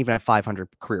 He doesn't even have 500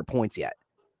 career points yet.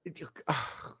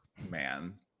 Oh,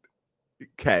 man.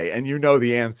 Okay, and you know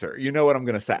the answer. You know what I'm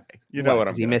going to say. You know what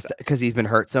I'm going to say. Because he's been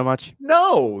hurt so much?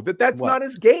 No, that's not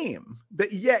his game.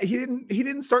 He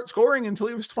didn't start scoring until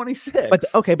he was 26.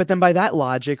 But then by that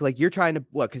logic, like you're trying to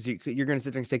because you're going to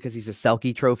sit there and say because he's a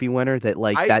Selke Trophy winner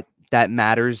that that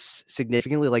matters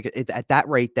significantly. Like at that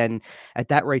rate, then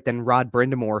Rod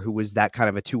Brindamore, who was that kind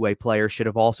of a two-way player, should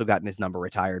have also gotten his number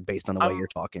retired based on the way you're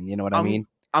talking. You know what I mean?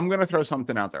 I'm going to throw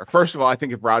something out there. First of all, I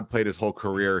think if Rod played his whole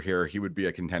career here, he would be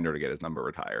a contender to get his number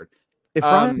retired.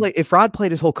 If Rod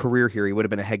played his whole career here, he would have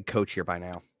been a head coach here by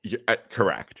now. Yeah,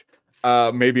 correct.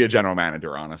 Maybe a general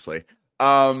manager, honestly.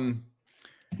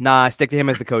 Nah, stick to him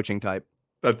as the coaching type.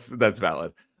 That's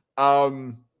valid.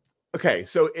 Okay,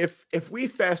 so if we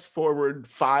fast forward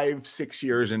 5-6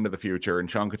 years into the future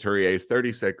and Sean Couturier is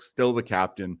 36, still the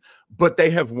captain, but they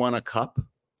have won a cup.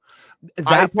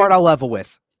 That part I'll level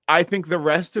with. I think the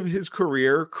rest of his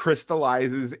career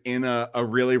crystallizes in a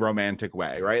really romantic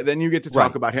way, right? Then you get to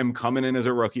talk about him coming in as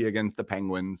a rookie against the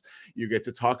Penguins. You get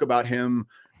to talk about him,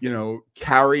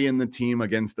 carrying the team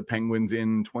against the Penguins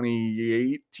in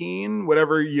 2018,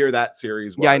 whatever year that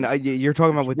series was. Yeah, I know. You're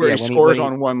talking about where he scores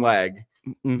on one leg.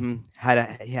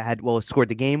 Mm-hmm. Scored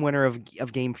the game winner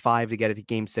of game 5 to get it to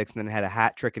game 6, and then had a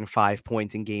hat trick and 5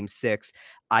 points in game 6.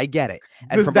 I get it.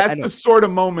 And that's the sort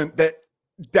of moment that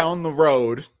down the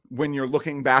road, when you're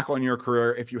looking back on your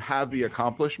career, if you have the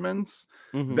accomplishments,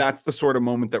 that's the sort of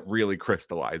moment that really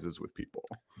crystallizes with people.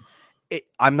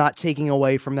 I'm not taking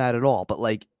away from that at all, but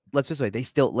let's just say they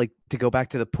still to go back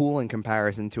to the Poulin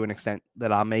comparison to an extent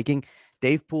that I'm making.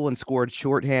 Dave Poulin scored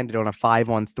shorthanded on a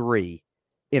 5-on-3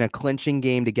 in a clinching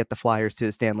game to get the Flyers to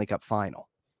the Stanley Cup final.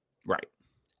 Right.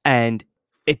 And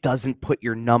it doesn't put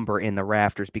your number in the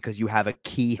rafters because you have a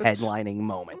key headlining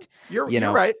moment. You're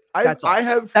right. That's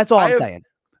all I'm saying.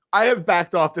 I have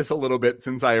backed off this a little bit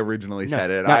since I originally said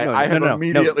it. I have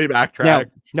immediately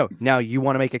backtracked. Now you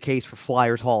want to make a case for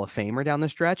Flyers Hall of Famer down the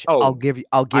stretch? Oh, I'll give you.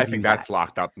 I think that's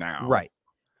locked up now. Right.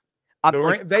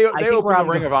 They open the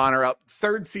Ring of Honor up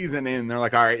 3rd season in. They're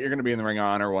like, all right, you're going to be in the Ring of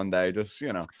Honor one day. Just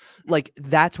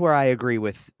that's where I agree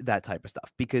with that type of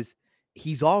stuff because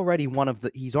he's already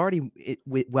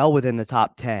well within the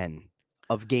top 10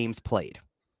 of games played.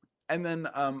 And then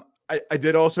I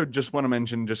did also just want to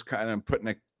mention, just kind of putting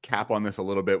a cap on this a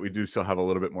little bit. We do still have a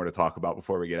little bit more to talk about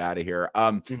before we get out of here.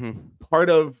 Part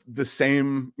of the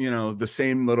same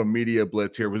little media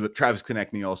blitz here was that Travis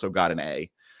Konechny also got an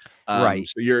A. Right.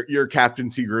 So your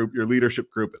captaincy group, your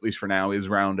leadership group, at least for now, is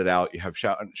rounded out. You have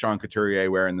Sean Couturier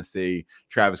wearing the C,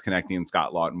 Travis Konechny, and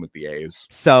Scott Lawton with the A's.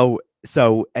 So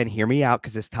So, and hear me out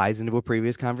because this ties into a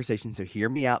previous conversation. So hear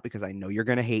me out because I know you're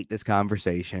going to hate this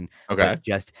conversation. Okay.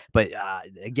 But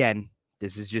again,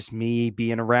 this is just me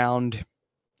being around.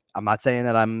 I'm not saying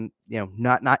that I'm,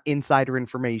 not insider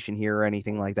information here or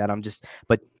anything like that.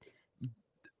 But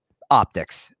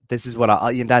optics. This is what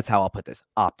that's how I'll put this.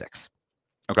 Optics.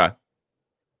 Okay.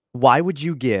 Why would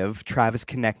you give Travis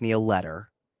Konechny a letter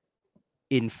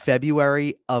in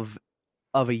February of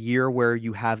a year where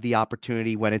you have the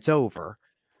opportunity when it's over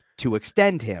to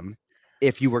extend him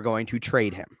if you were going to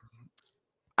trade him?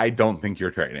 I don't think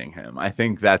you're trading him. I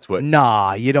think that's what.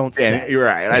 Nah, you don't say. You're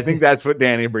right. I think that's what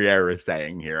Danny Briere is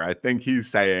saying here. I think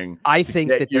he's saying. I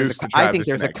think there's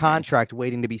a contract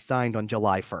waiting to be signed on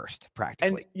July 1st,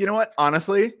 practically. And you know what?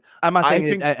 Honestly, I'm not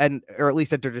saying or at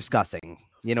least that they're discussing.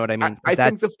 You know what I mean?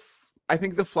 I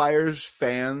think the Flyers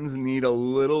fans need a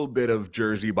little bit of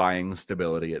jersey buying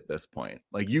stability at this point.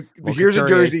 Like here's a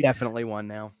jersey, definitely one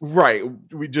now. Right.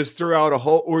 We just threw out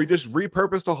we just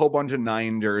repurposed a whole bunch of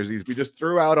 9 jerseys. We just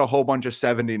threw out a whole bunch of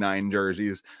 79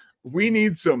 jerseys. We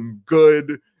need some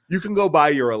good. You can go buy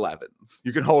your 11s.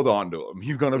 You can hold on to him.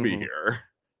 He's going to be here.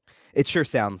 It sure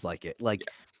sounds like it. Like,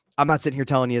 yeah. I'm not sitting here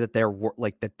telling you that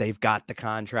that they've got the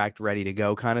contract ready to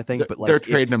go kind of thing, but like they're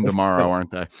trading him tomorrow,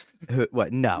 aren't they?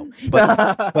 What? No,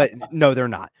 but no, they're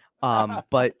not.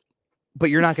 But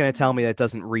you're not going to tell me that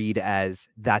doesn't read as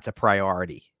that's a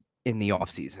priority in the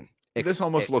offseason. This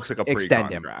almost looks like a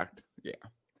pre-contract. Yeah,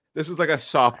 this is like a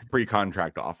soft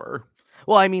pre-contract offer.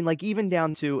 Well, I mean, like even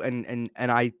down to and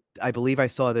I believe I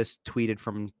saw this tweeted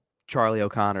from Charlie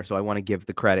O'Connor, so I want to give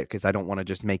the credit because I don't want to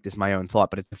just make this my own thought,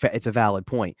 but it's a valid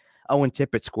point. Owen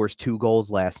Tippett scores 2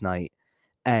 goals last night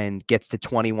and gets to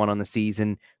 21 on the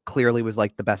season. Clearly was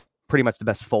like pretty much the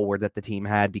best forward that the team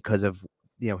had because of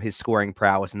his scoring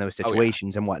prowess in those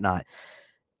situations and whatnot.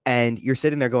 And you're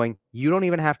sitting there going, you don't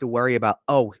even have to worry about,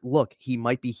 oh, look, he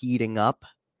might be heating up.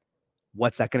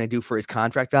 What's that going to do for his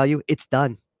contract value? It's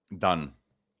done.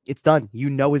 It's done.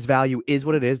 His value is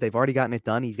what it is. They've already gotten it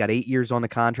done. He's got 8 years on the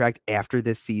contract after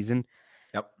this season.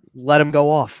 Yep. Let him go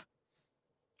off.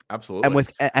 Absolutely.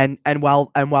 And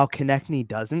while Konechny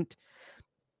doesn't,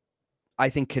 I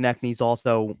think Konechny's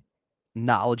also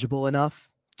knowledgeable enough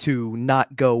to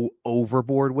not go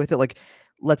overboard with it. Like,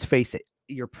 let's face it,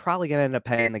 you're probably going to end up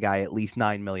paying the guy at least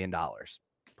 $9 million.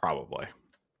 Probably.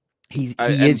 He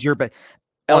is your best.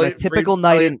 On a typical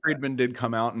night, Elliot Friedman did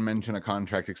come out and mention a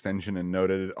contract extension and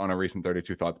noted it on a recent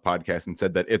 32 Thoughts podcast and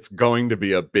said that it's going to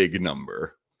be a big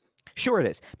number. Sure it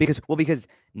is. Because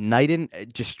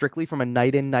just strictly from a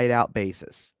night in, night out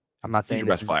basis. I'm not saying he's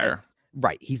your best player.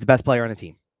 Right. He's the best player on the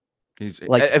team. He's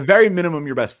like at very minimum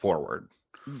your best forward.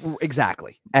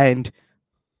 Exactly. And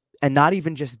not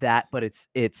even just that, but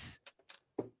it's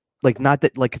like not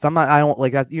that like because I don't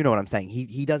like that, you know what I'm saying.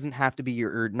 He doesn't have to be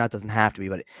doesn't have to be,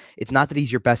 but it's not that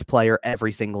he's your best player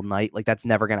every single night. Like that's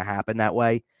never gonna happen that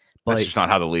way. But that's just not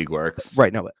how the league works.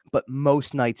 Right. No, but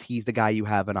most nights he's the guy you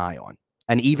have an eye on.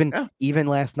 And even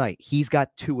last night, he's got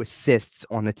 2 assists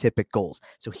on the Tippett goals.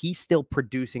 So he's still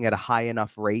producing at a high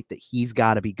enough rate that he's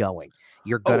got to be going.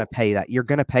 You're going to pay that. You're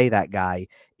going to pay that guy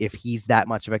if he's that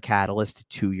much of a catalyst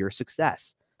to your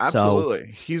success.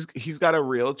 Absolutely. So, he's got a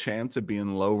real chance of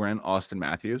being low rent Austin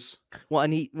Matthews.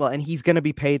 And he's going to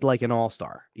be paid like an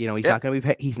all-star. He's not going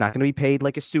to be paid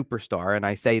like a superstar.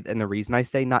 And the reason I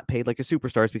say not paid like a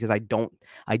superstar is because I don't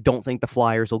think the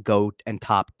Flyers will go and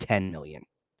top 10 million.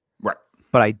 Right.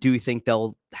 But I do think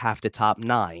they'll have to top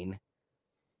 9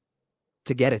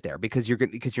 to get it there because you're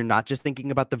not just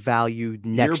thinking about the value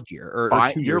next year or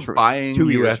 2 years. You're buying 2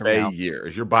 UFA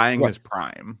years. You're buying his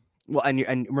prime. Well,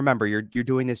 and remember, you're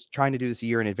trying to do this a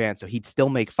year in advance, so he'd still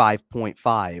make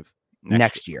 5.5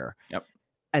 next year. Yep.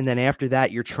 And then after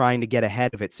that, you're trying to get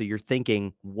ahead of it. So you're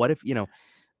thinking, what if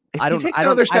If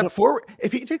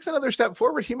he takes another step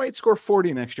forward, he might score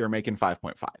 40 next year, making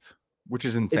 5.5, which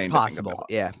is insane. It's possible.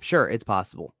 Yeah, sure, it's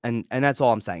possible. And that's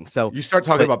all I'm saying. So you start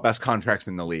talking about best contracts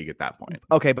in the league at that point.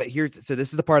 Okay, but this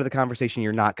is the part of the conversation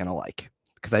you're not going to like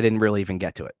because I didn't really even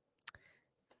get to it.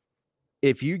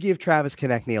 If you give Travis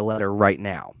Konechny a letter right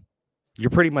now,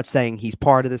 you're pretty much saying he's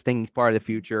part of this thing. He's part of the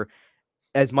future.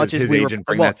 As much as his agent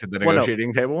bring that to the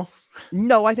negotiating table?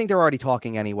 No, I think they're already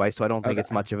talking anyway. So I don't think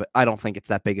it's much of it. I don't think it's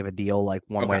that big of a deal, like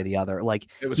one way or the other. Like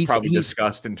it was probably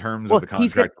discussed in terms of the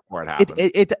contract before it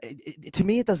happened. To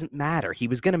me, it doesn't matter. He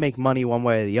was going to make money one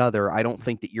way or the other. I don't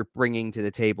think that you're bringing to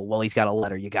the table. Well, he's got a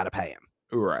letter. You got to pay him.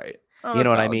 Right. Oh, you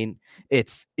know what I mean?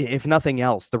 It's if nothing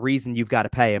else, the reason you've got to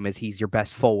pay him is he's your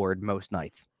best forward most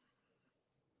nights.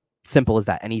 Simple as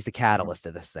that. And he's the catalyst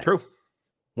of this thing. True.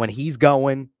 When he's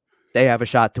going, they have a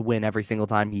shot to win every single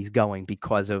time he's going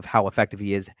because of how effective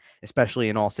he is, especially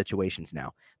in all situations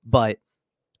now. But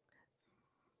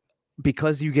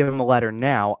because you give him a letter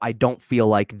now, I don't feel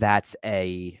like that's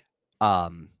that's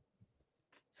an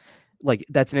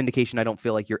indication. I don't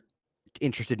feel like you're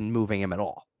interested in moving him at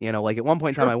all. Like at one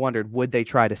point in time, I wondered, would they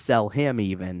try to sell him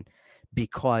even,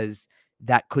 because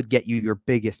that could get you your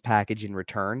biggest package in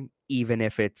return, even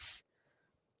if it's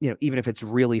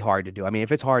really hard to do. I mean,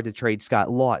 if it's hard to trade Scott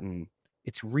Lawton,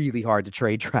 it's really hard to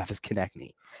trade Travis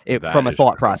Konechny from a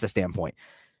thought process standpoint.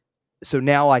 So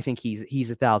now I think he's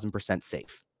 1,000%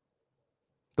 safe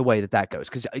the way that goes,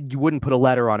 because you wouldn't put a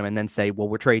letter on him and then say, well,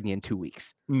 we're trading you in 2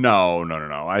 weeks. No.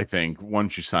 I think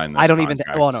once you sign this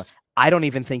I don't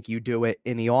even think you do it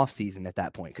in the offseason at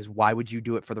that point, because why would you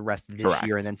do it for the rest of this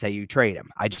year and then say you trade him?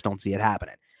 I just don't see it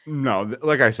happening. No,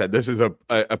 like I said, this is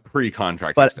a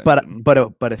pre-contract extension.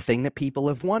 But a thing that people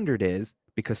have wondered is,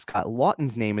 because Scott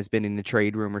Lawton's name has been in the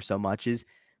trade rumor so much, is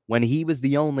when he was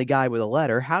the only guy with a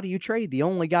letter, how do you trade the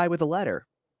only guy with a letter?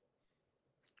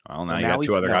 Well, now you got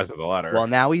two other guys with a letter. Well,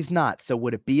 now he's not. So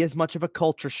would it be as much of a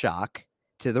culture shock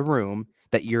to the room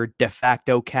that your de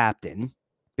facto captain,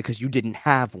 because you didn't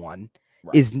have one,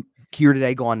 is here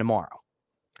today, gone tomorrow?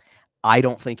 I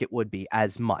don't think it would be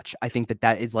as much. I think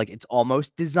that is it's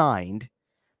almost designed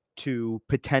to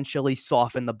potentially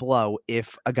soften the blow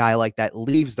if a guy like that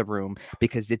leaves the room,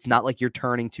 because it's not like you're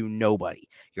turning to nobody.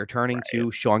 You're turning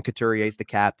to Sean Couturier's the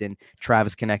captain,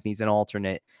 Travis Konechny's an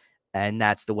alternate, and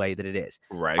that's the way that it is.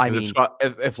 Right. I mean,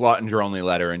 if Lawton's your only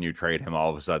letter and you trade him,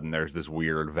 all of a sudden there's this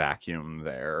weird vacuum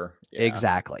there. Yeah.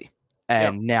 Exactly.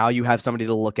 And now you have somebody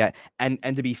to look at. And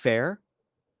to be fair,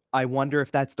 I wonder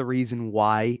if that's the reason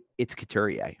why it's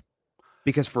Couturier.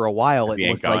 Because for a while it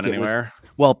looked like it was,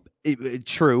 well,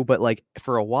 true, but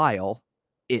for a while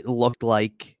it looked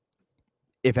like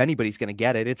if anybody's going to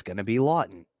get it, it's going to be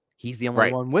Lawton. He's the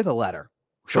only one with a letter.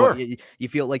 Sure. So you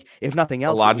feel like, if nothing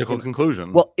else, a logical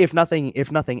conclusion. Well, if nothing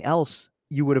else,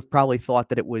 you would have probably thought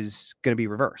that it was going to be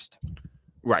reversed.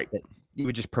 Right. That you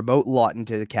would just promote Lawton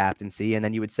to the captaincy, and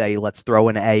then you would say, let's throw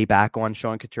an A back on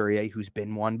Sean Couturier, who's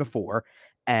been one before,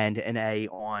 and an A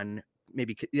on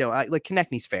maybe,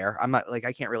 Konechny's fair. I'm not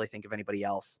I can't really think of anybody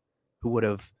else who would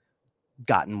have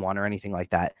gotten one or anything like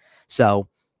that. So,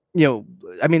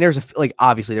 I mean, there's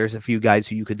obviously there's a few guys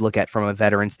who you could look at from a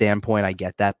veteran standpoint. I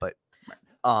get that, but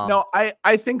no,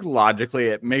 I think logically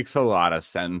it makes a lot of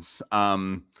sense.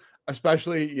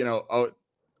 Especially,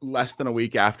 less than a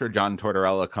week after John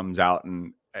Tortorella comes out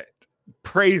and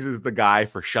praises the guy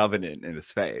for shoving it in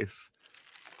his face.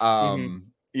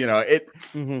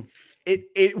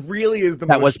 It really is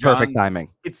that was perfect timing.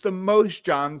 It's the most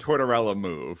John Tortorella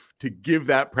move to give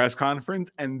that press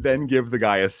conference and then give the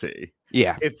guy a C.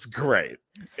 Yeah, it's great.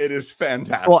 It is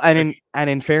fantastic. Well, and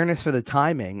in fairness for the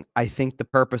timing, I think the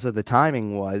purpose of the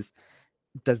timing was,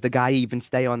 does the guy even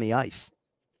stay on the ice?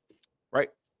 Right.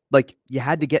 You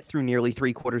had to get through nearly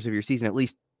 3/4 of your season, at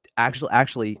least.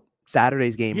 Actually,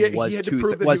 Saturday's game was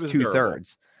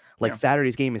 2/3.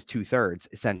 Saturday's game is 2/3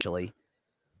 essentially.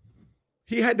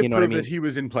 He had to prove that he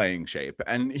was in playing shape,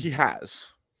 and he has.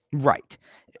 Right.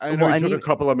 I know he took a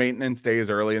couple of maintenance days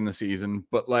early in the season,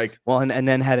 but and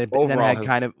then had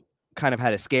kind of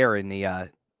had a scare in the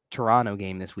Toronto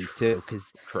game this week too,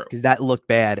 because that looked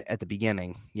bad at the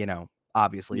beginning.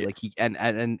 Obviously, you're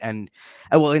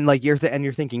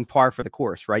thinking par for the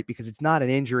course, right? Because it's not an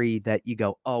injury that you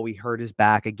go, oh, he hurt his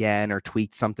back again or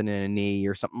tweaked something in a knee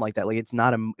or something like that.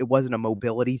 It wasn't a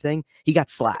mobility thing. He got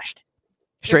slashed.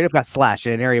 Straight up got slashed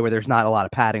in an area where there's not a lot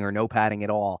of padding or no padding at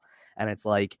all. And it's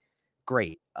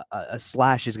great. A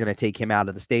slash is going to take him out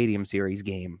of the Stadium Series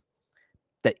game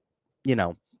that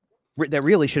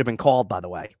really should have been called, by the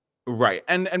way. Right.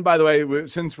 And by the way,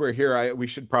 since we're here, we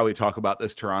should probably talk about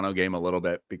this Toronto game a little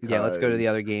bit. Because let's go to the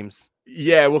other games.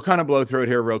 Yeah, we'll kind of blow through it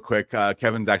here real quick.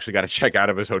 Kevin's actually got to check out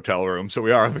of his hotel room, so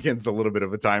we are up against a little bit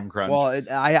of a time crunch. Well,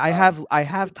 I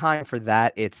have time for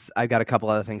that. I've got a couple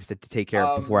other things to take care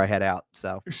of before I head out.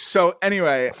 So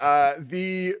anyway,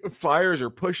 the Flyers are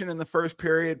pushing in the first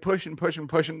period,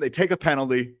 pushing. They take a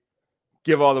penalty,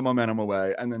 give all the momentum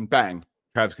away, and then bang,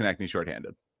 Travis Konechny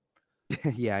shorthanded.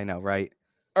 Yeah, I know, right?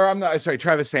 Or I'm not sorry,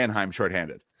 Travis Sanheim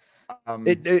shorthanded.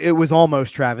 It was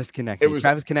almost Travis Konechny. It was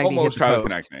Travis Konechny almost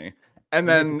Travis Konechny. And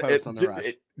then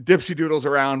it dipsy doodles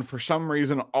around. For some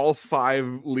reason, all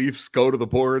 5 Leafs go to the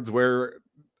boards where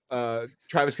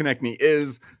Travis Konechny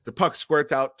is. The puck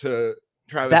squirts out to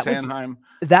Travis Sanheim.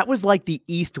 That was like the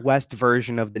East-West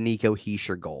version of the Nico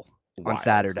Hischier goal on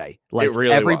Saturday. It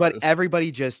really was.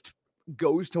 Everybody just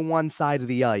goes to one side of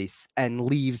the ice and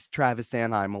leaves Travis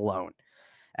Sanheim alone.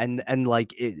 And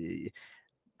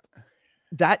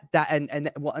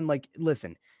like,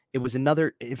 listen, it was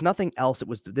another, if nothing else,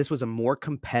 this was a more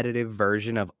competitive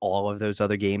version of all of those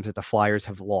other games that the Flyers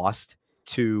have lost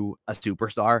to a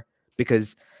superstar,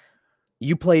 because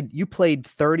you played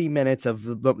 30 minutes of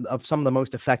some of the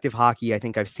most effective hockey I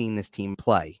think I've seen this team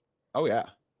play. Oh yeah.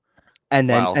 And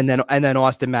then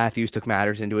Austin Matthews took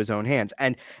matters into his own hands.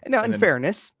 And now, in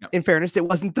fairness, it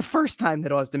wasn't the first time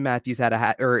that Austin Matthews had a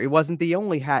hat, or it wasn't the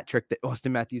only hat trick that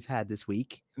Austin Matthews had this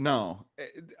week. No,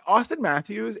 Austin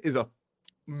Matthews is a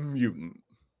mutant.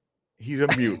 He's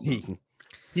a mutant.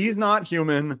 He's not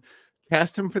human.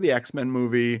 Cast him for the X-Men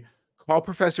movie. Call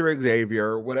Professor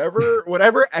Xavier.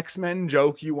 Whatever X-Men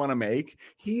joke you want to make.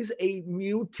 He's a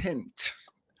mutant.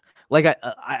 Like,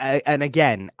 and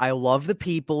again, I love the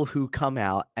people who come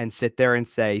out and sit there and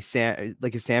say,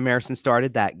 Sam Harrison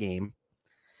started that game.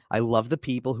 I love the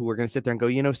people who are going to sit there and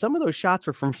go, some of those shots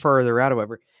were from further out, or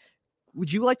whatever.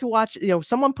 Would you like to watch,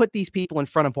 someone put these people in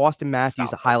front of Austin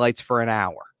Matthews highlights for an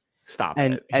hour? Stop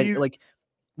it. And like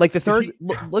the third,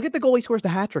 look at the goal he scores the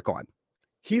hat trick on.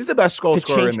 He's the best goal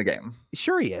scorer in the game.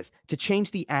 Sure he is. To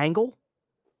change the angle,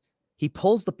 he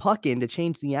pulls the puck in to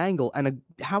change the angle. And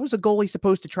how is a goalie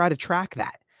supposed to try to track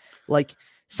that? Like,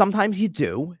 sometimes you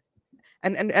do.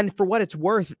 And for what it's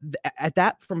worth,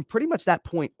 from pretty much that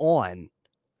point on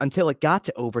until it got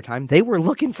to overtime, they were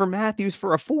looking for Matthews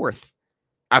for a fourth.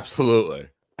 Absolutely.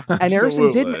 And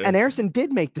Harrison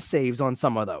did make the saves on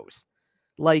some of those.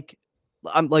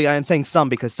 I'm saying some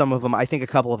because some of them, I think a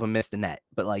couple of them missed the net,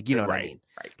 but you know what I mean?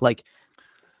 Right.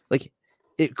 Like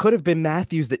it could have been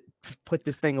Matthews that put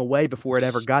this thing away before it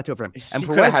ever got to him. And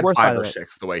for what it's worth, 5 or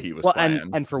 6 the way he was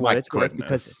playing. And for what it's worth,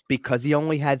 because he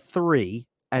only had 3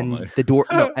 and the door,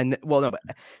 I know.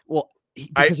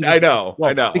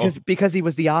 Because he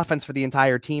was the offense for the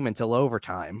entire team until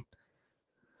overtime.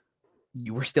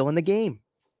 You were still in the game,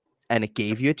 and it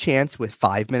gave you a chance with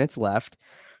 5 minutes left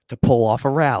to pull off a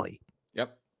rally.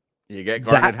 Yep. You get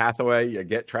Garnet Hathaway, you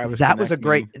get Travis. That was a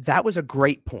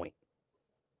great point.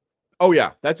 Oh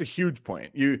yeah, that's a huge point.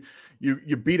 You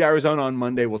beat Arizona on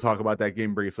Monday. We'll talk about that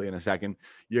game briefly in a second.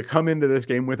 You come into this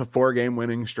game with a 4-game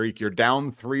winning streak. You're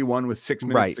down 3-1 with 6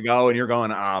 minutes to go, and you're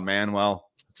going, man, well,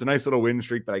 it's a nice little win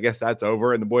streak, but I guess that's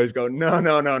over. And the boys go, no.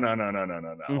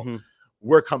 Mm-hmm.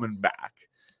 We're coming back.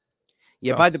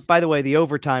 Yeah, so, by the way, the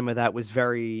overtime of that was a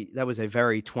very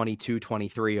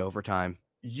 22-23 overtime.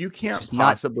 You can't just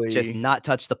possibly not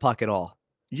touch the puck at all.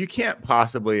 You can't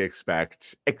possibly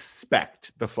expect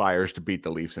the Flyers to beat the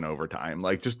Leafs in overtime.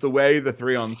 Like, just the way the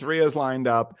 3-on-3 is lined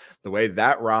up, the way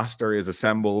that roster is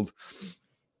assembled.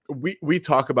 We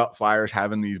talk about Flyers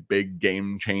having these big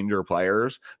game changer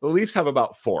players. The Leafs have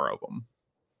about 4 of them.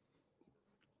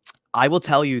 I will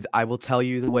tell you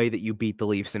the way that you beat the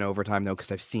Leafs in overtime, though,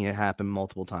 because I've seen it happen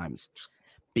multiple times.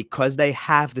 Because they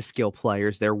have the skill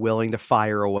players, they're willing to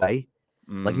fire away.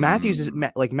 Like Matthews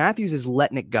is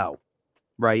letting it go,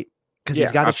 right? Because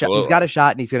he's got a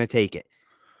shot and he's going to take it.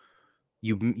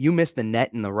 You miss the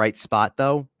net in the right spot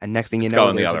though, and next thing you know,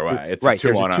 going the other way. It's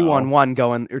there's a 2-on-1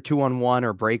 going, or 2-on-1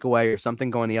 or breakaway or something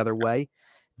going the other way.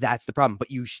 That's the problem.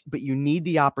 But you need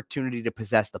the opportunity to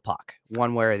possess the puck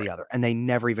one way or the other, and they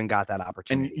never even got that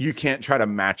opportunity. And you can't try to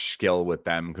match skill with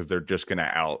them because they're just going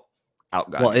to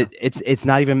outgun. Well, it's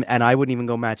not even, and I wouldn't even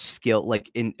go match skill.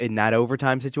 Like in that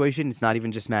overtime situation, it's not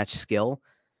even just match skill.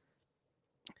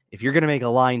 If you're going to make a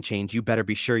line change, you better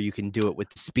be sure you can do it with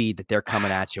the speed that they're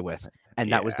coming at you with. And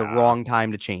that was the wrong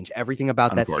time to change. Everything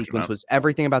about that sequence was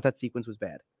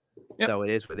bad. Yep. So it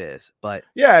is what it is. But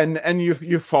yeah, and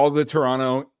you fall to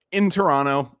Toronto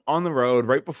on the road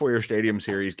right before your Stadium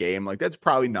Series game. Like, that's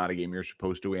probably not a game you're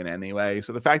supposed to win anyway.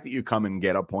 So the fact that you come and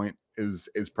get a point is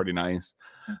pretty nice.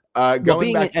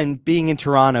 Being in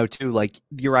Toronto too, like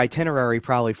your itinerary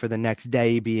probably for the next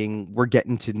day being we're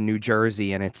getting to New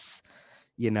Jersey and it's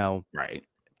right,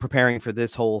 preparing for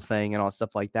this whole thing and all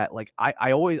stuff like that. Like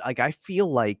I always I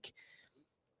feel like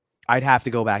I'd have to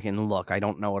go back and look. I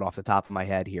don't know it off the top of my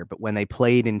head here, but when they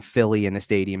played in Philly in the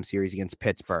Stadium Series against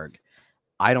Pittsburgh,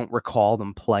 I don't recall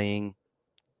them playing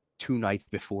 2 nights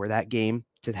before that game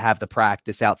to have the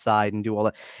practice outside and do all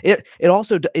that.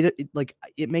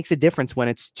 It makes a difference when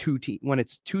it's two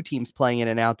teams playing in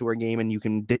an outdoor game and you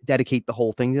can dedicate the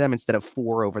whole thing to them instead of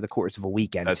 4 over the course of a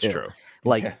weekend. That's true.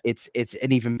 It's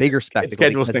an even bigger spectacle. It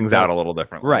schedules things out a little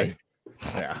differently. Right.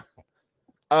 Yeah.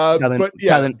 How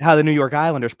the New York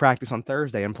Islanders practice on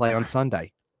Thursday and play on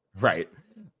Sunday. Right.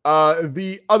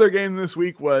 The other game this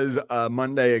week was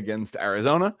Monday against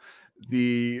Arizona.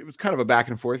 It was kind of a back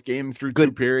and forth game through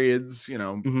 2 periods.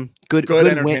 Good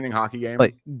entertaining win, hockey game.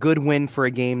 But good win for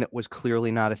a game that was clearly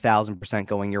not 1,000%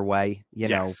 going your way.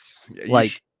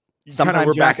 Sometimes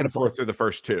we're you're not back going and to play, forth through the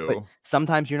first but two.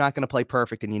 sometimes you're not going to play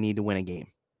perfect and you need to win a game.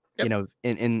 Yep. You know,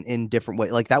 in different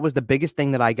ways. Like that was the biggest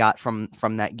thing that I got from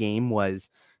that game was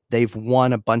they've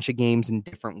won a bunch of games in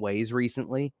different ways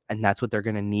recently, and that's what they're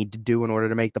going to need to do in order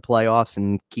to make the playoffs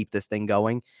and keep this thing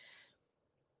going.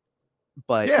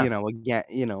 But, Yeah. you know, again,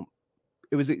 you know,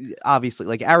 it was obviously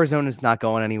like Arizona's not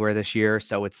going anywhere this year.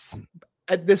 So it's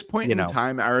At this point you in know.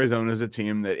 time, Arizona is a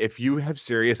team that if you have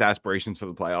serious aspirations for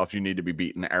the playoffs, you need to be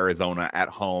beating Arizona at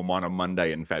home on a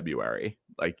Monday in February.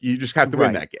 Like you just have to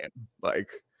win that game. Like,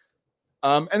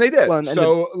 and they did. Well, and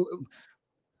so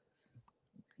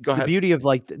go ahead. The beauty of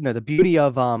the beauty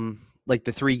of like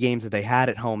the 3 games that they had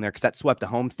at home there, because that swept a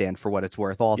homestand for what it's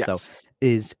worth also,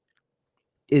 Yes.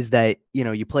 is that, you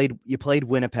know, you played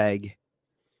Winnipeg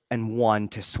and won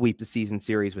to sweep the season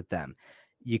series with them.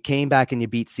 You came back and you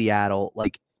beat Seattle.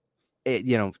 Like,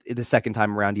 you know, the second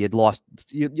time around, you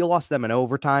lost them in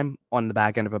overtime on the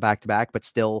back end of a back-to-back, but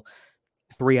still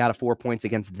 3 out of 4 points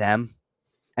against them.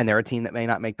 And they're a team that may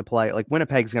not make the play. Like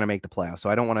Winnipeg's going to make the playoffs, so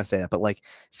I don't want to say that. But like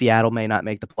Seattle may not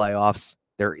make the playoffs.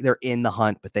 They're in the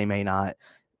hunt, but they may not.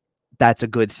 That's a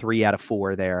good 3 out of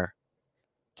 4 there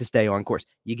to stay on course.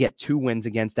 You get 2 wins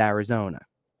against Arizona.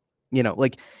 You know,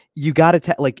 like you got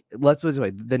to like let's put it this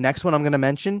way. The next one I'm going to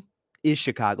mention is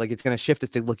Chicago. Like it's going to shift us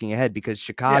to looking ahead because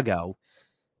Chicago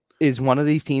is one of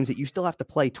these teams that you still have to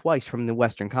play twice from the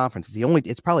Western Conference.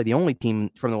 It's probably the only team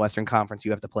from the Western Conference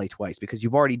you have to play twice because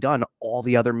you've already done all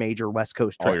the other major West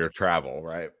Coast trips. All your travel,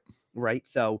 right? Right.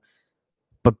 So,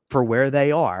 but for where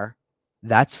they are,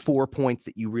 that's 4 points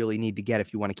that you really need to get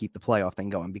if you want to keep the playoff thing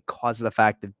going because of the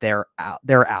fact that they're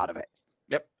out of it.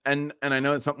 Yep. And I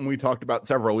know it's something we talked about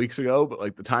several weeks ago, but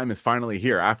like the time is finally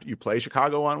here. After you play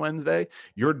Chicago on Wednesday,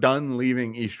 you're done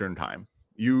leaving Eastern time.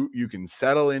 You can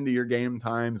settle into your game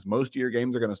times. Most of your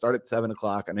games are going to start at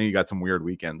 7:00. I know you got some weird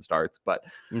weekend starts, but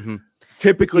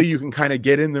typically you can kind of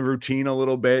get in the routine a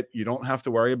little bit. You don't have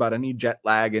to worry about any jet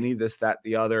lag, any this, that,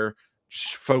 the other.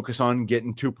 Just focus on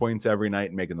getting 2 points every night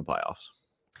and making the playoffs.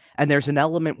 And there's an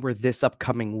element where this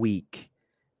upcoming week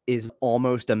is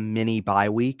almost a mini bye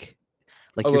week.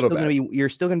 Like you're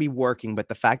still going to be working, but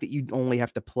the fact that you only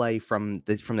have to play from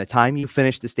the time you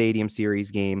finish the Stadium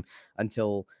Series game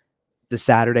until the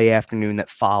Saturday afternoon that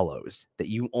follows, that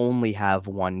you only have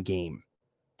 1 game.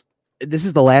 This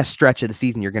is the last stretch of the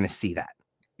season. You're going to see that.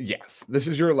 Yes. This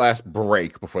is your last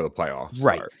break before the playoffs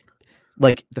start.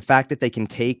 Like the fact that they can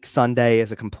take Sunday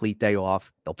as a complete day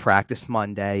off. They'll practice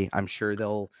Monday. I'm sure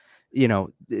they'll, you know,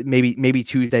 maybe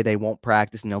Tuesday they won't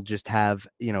practice and they'll just have,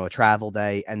 you know, a travel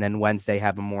day and then Wednesday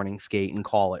have a morning skate and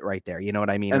call it right there. You know what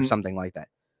I mean? Or something like that.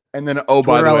 And then,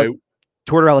 by the way,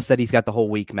 Tortorella said he's got the whole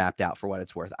week mapped out for what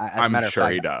it's worth. I'm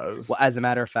sure he does. Well, as a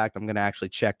matter of fact, I'm going to actually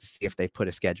check to see if they've put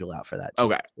a schedule out for that.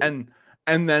 Okay.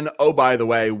 And then, by the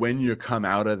way, when you come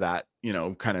out of that, you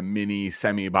know, kind of mini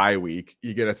semi-bye week,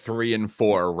 you get a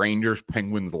 3-4 Rangers,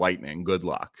 Penguins, Lightning. Good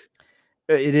luck.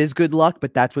 It is good luck,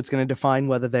 but that's what's going to define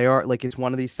whether they are like it's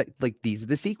one of these like these are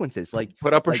the sequences. Like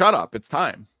put up or shut up. It's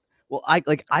time. Well, I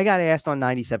got asked on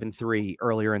 97.3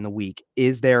 earlier in the week,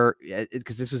 is there,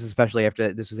 because this was after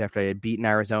I had beaten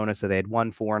Arizona, so they had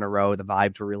won 4 in a row. The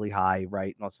vibes were really high,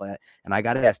 right? And also that. And I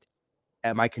got asked,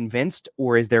 am I convinced,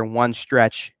 or is there one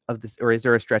stretch of this, or is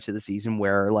there a stretch of the season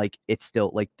where like it's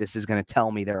still like this is going to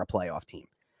tell me they're a playoff team?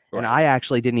 Right. And I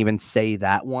actually didn't even say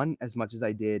that one as much as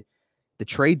I did. The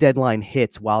trade deadline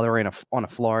hits while they're on a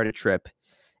Florida trip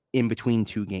in between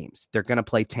 2 games. They're going to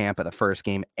play Tampa the first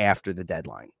game after the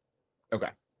deadline. Okay.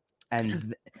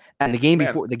 And the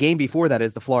game before that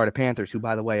is the Florida Panthers, who,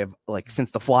 by the way, have like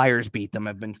since the Flyers beat them,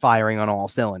 have been firing on all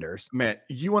cylinders. Man,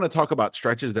 you want to talk about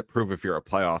stretches that prove if you're a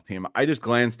playoff team? I just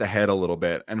glanced ahead a little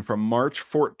bit, and from March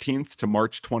 14th to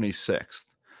March 26th,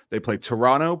 they play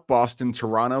Toronto, Boston,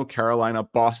 Toronto, Carolina,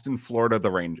 Boston, Florida,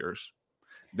 the Rangers.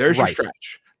 There's your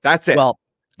stretch. That's it. Well,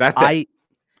 that's it.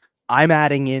 I'm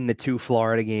adding in the 2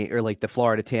 Florida game or like the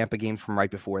Florida Tampa games from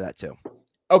right before that too.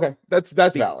 Okay, that's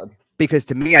valid. Because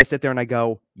to me, I sit there and I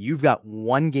go, you've got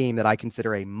 1 game that I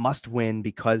consider a must win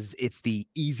because it's the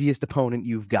easiest opponent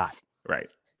you've got. Right.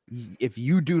 If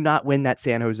you do not win that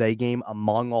San Jose game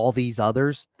among all these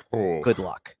others, good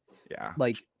luck. Yeah.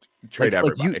 Like trade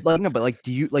everybody.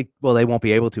 Well, they won't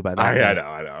be able to by that.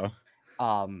 I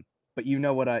know. But you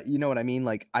know what I mean?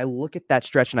 Like I look at that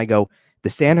stretch and I go, the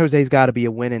San Jose's got to be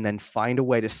a win and then find a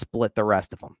way to split the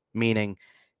rest of them. Meaning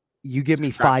you give me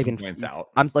 5 and points out.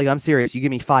 I'm serious. You give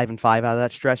me 5 and 5 out of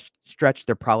that stretch,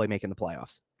 they're probably making the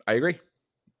playoffs. I agree.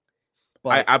 But,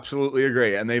 I absolutely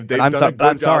agree. And they've I'm done a good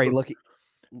I'm job sorry.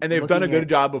 And they've done a good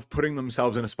job of putting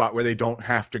themselves in a spot where they don't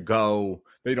have to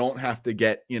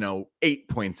get, 8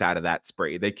 points out of that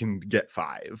spree. They can get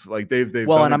 5. Like they've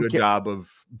done a good job of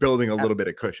building a little bit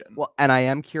of cushion. Well, and I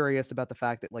am curious about the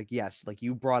fact that, like, yes, like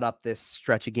you brought up this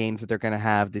stretch of games that they're going to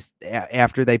have this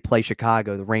after they play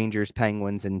Chicago, the Rangers,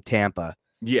 Penguins, and Tampa.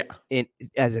 Yeah.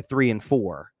 As a 3 and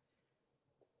 4.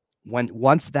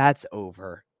 Once that's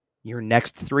over, your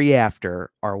next 3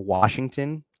 after are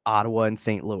Washington, Ottawa, and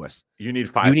St. Louis. You need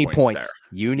 5 points.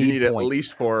 You need at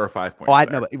least 4 or 5 points. Oh, I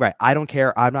know, right. I don't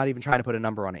care. I'm not even trying to put a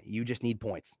number on it. You just need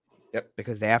points. Yep.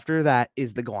 Because after that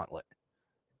is the gauntlet.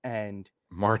 And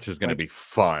March is going to be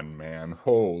fun, man.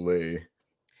 Holy.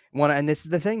 And this is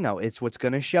the thing, though. It's what's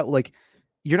going to show. Like,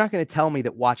 you're not going to tell me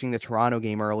that watching the Toronto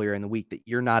game earlier in the week that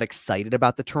you're not excited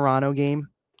about the Toronto game.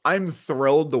 I'm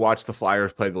thrilled to watch the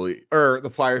Flyers play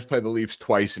the Leafs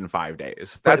twice in 5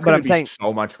 days. That's going to be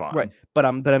so much fun. Right. But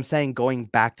I'm saying, going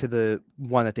back to the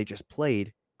one that they just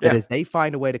played, that as they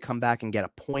find a way to come back and get a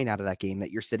point out of that game,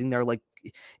 that you're sitting there, like,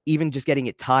 even just getting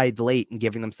it tied late and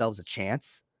giving themselves a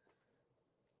chance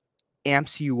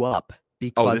amps you up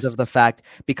because of the fact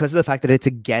that it's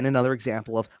again another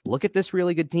example of, look at this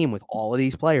really good team with all of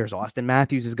these players. Austin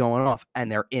Matthews is going off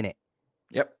and they're in it.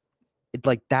 Yep. It's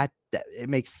like that it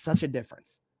makes such a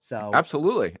difference. So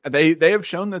absolutely. They have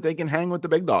shown that they can hang with the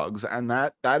big dogs, and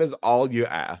that is all you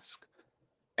ask.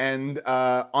 And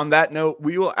on that note,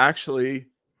 we will actually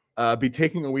be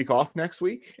taking a week off next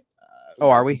week.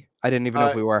 Are we? I didn't even know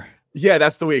if we were. Yeah,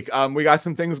 that's the week. We got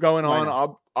some things going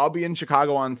on. I'll be in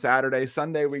Chicago on Saturday.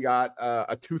 Sunday we got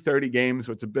a 2:30 game,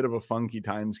 so it's a bit of a funky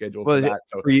time schedule for that.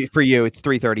 So for you, it's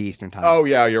 3:30 Eastern time. Oh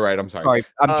yeah, you're right. I'm sorry. Sorry,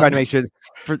 I'm trying to make sure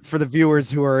for the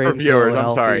viewers who are I'm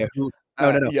sorry.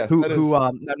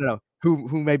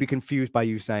 Who may be confused by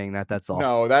you saying that. That's all.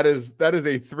 No, that is a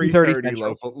 3:30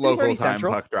 local time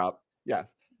Central. Puck drop.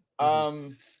 Yes.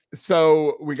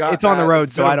 So we got it's on the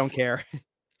road, so I don't care.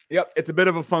 Yep, it's a bit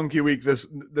of a funky week this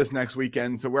next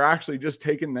weekend. So we're actually just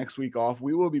taking next week off.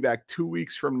 We will be back 2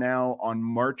 weeks from now on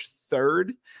March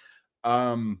 3rd.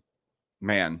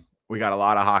 Man, we got a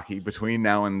lot of hockey between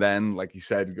now and then. Like you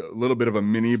said, a little bit of a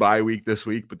mini bye week this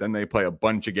week, but then they play a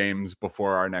bunch of games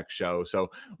before our next show.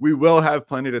 So we will have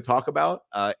plenty to talk about.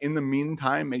 In the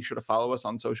meantime, make sure to follow us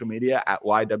on social media at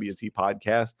YWT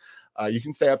Podcast. You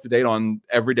can stay up to date on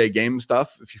everyday game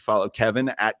stuff if you follow Kevin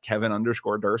at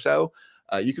Kevin_Durso.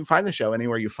 You can find the show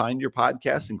anywhere you find your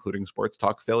podcasts, including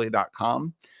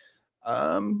sportstalkphilly.com.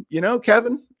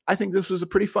 Kevin, I think this was a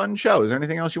pretty fun show. Is there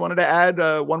anything else you wanted to add?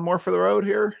 One more for the road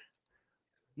here?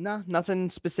 No, nothing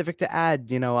specific to add.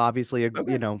 Obviously,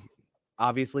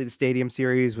 obviously the Stadium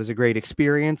Series was a great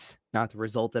experience. Not the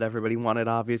result that everybody wanted,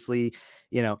 obviously.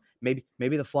 Maybe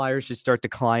the Flyers should start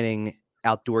declining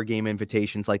outdoor game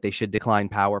invitations like they should decline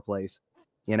power plays,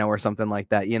 or something like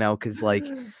that, because like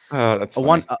that's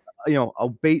one,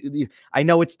 I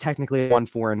know it's technically a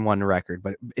 1-4-1 record,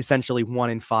 but essentially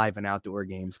 1-5 in outdoor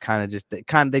games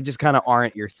they just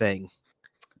aren't your thing.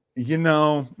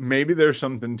 Maybe there's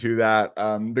something to that.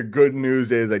 The good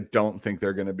news is I don't think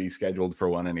they're going to be scheduled for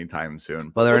one anytime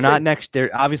soon. Well, they're not next. They're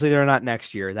not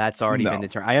next year. That's already been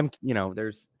determined. I am,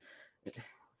 there's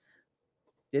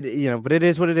it, but it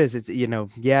is what it is. It's,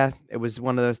 it was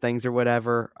one of those things or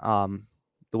whatever.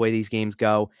 The way these games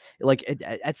go, like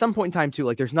at some point in time too,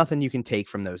 like there's nothing you can take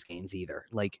from those games either.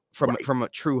 Like from a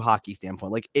true hockey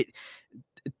standpoint, like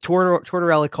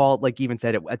Tortorella called, like even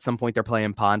said it at some point they're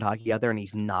playing pond hockey out there, and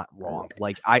he's not wrong.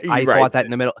 Like I thought that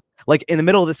in the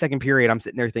middle of the second period, I'm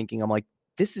sitting there thinking, I'm like,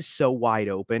 this is so wide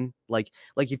open. Like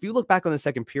if you look back on the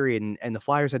second period and the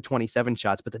Flyers had 27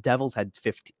 shots, but the Devils had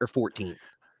 15 or 14.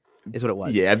 Is what it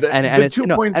was. Yeah, and it's 2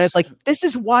 points, and it's like this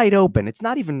is wide open. It's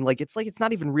not even like it's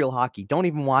not even real hockey. Don't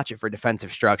even watch it for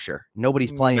defensive structure.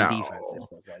 Nobody's playing defense.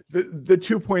 The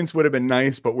 2 points would have been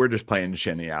nice, but we're just playing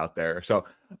shinny out there. So,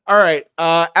 all right.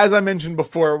 As I mentioned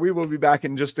before, we will be back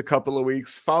in just a couple of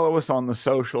weeks. Follow us on the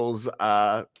socials.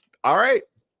 All right.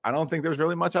 I don't think there's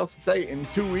really much else to say. In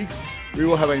 2 weeks, we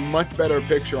will have a much better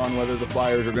picture on whether the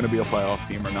Flyers are going to be a playoff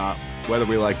team or not, whether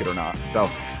we like it or not. So,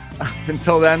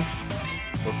 until then.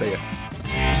 We'll see you.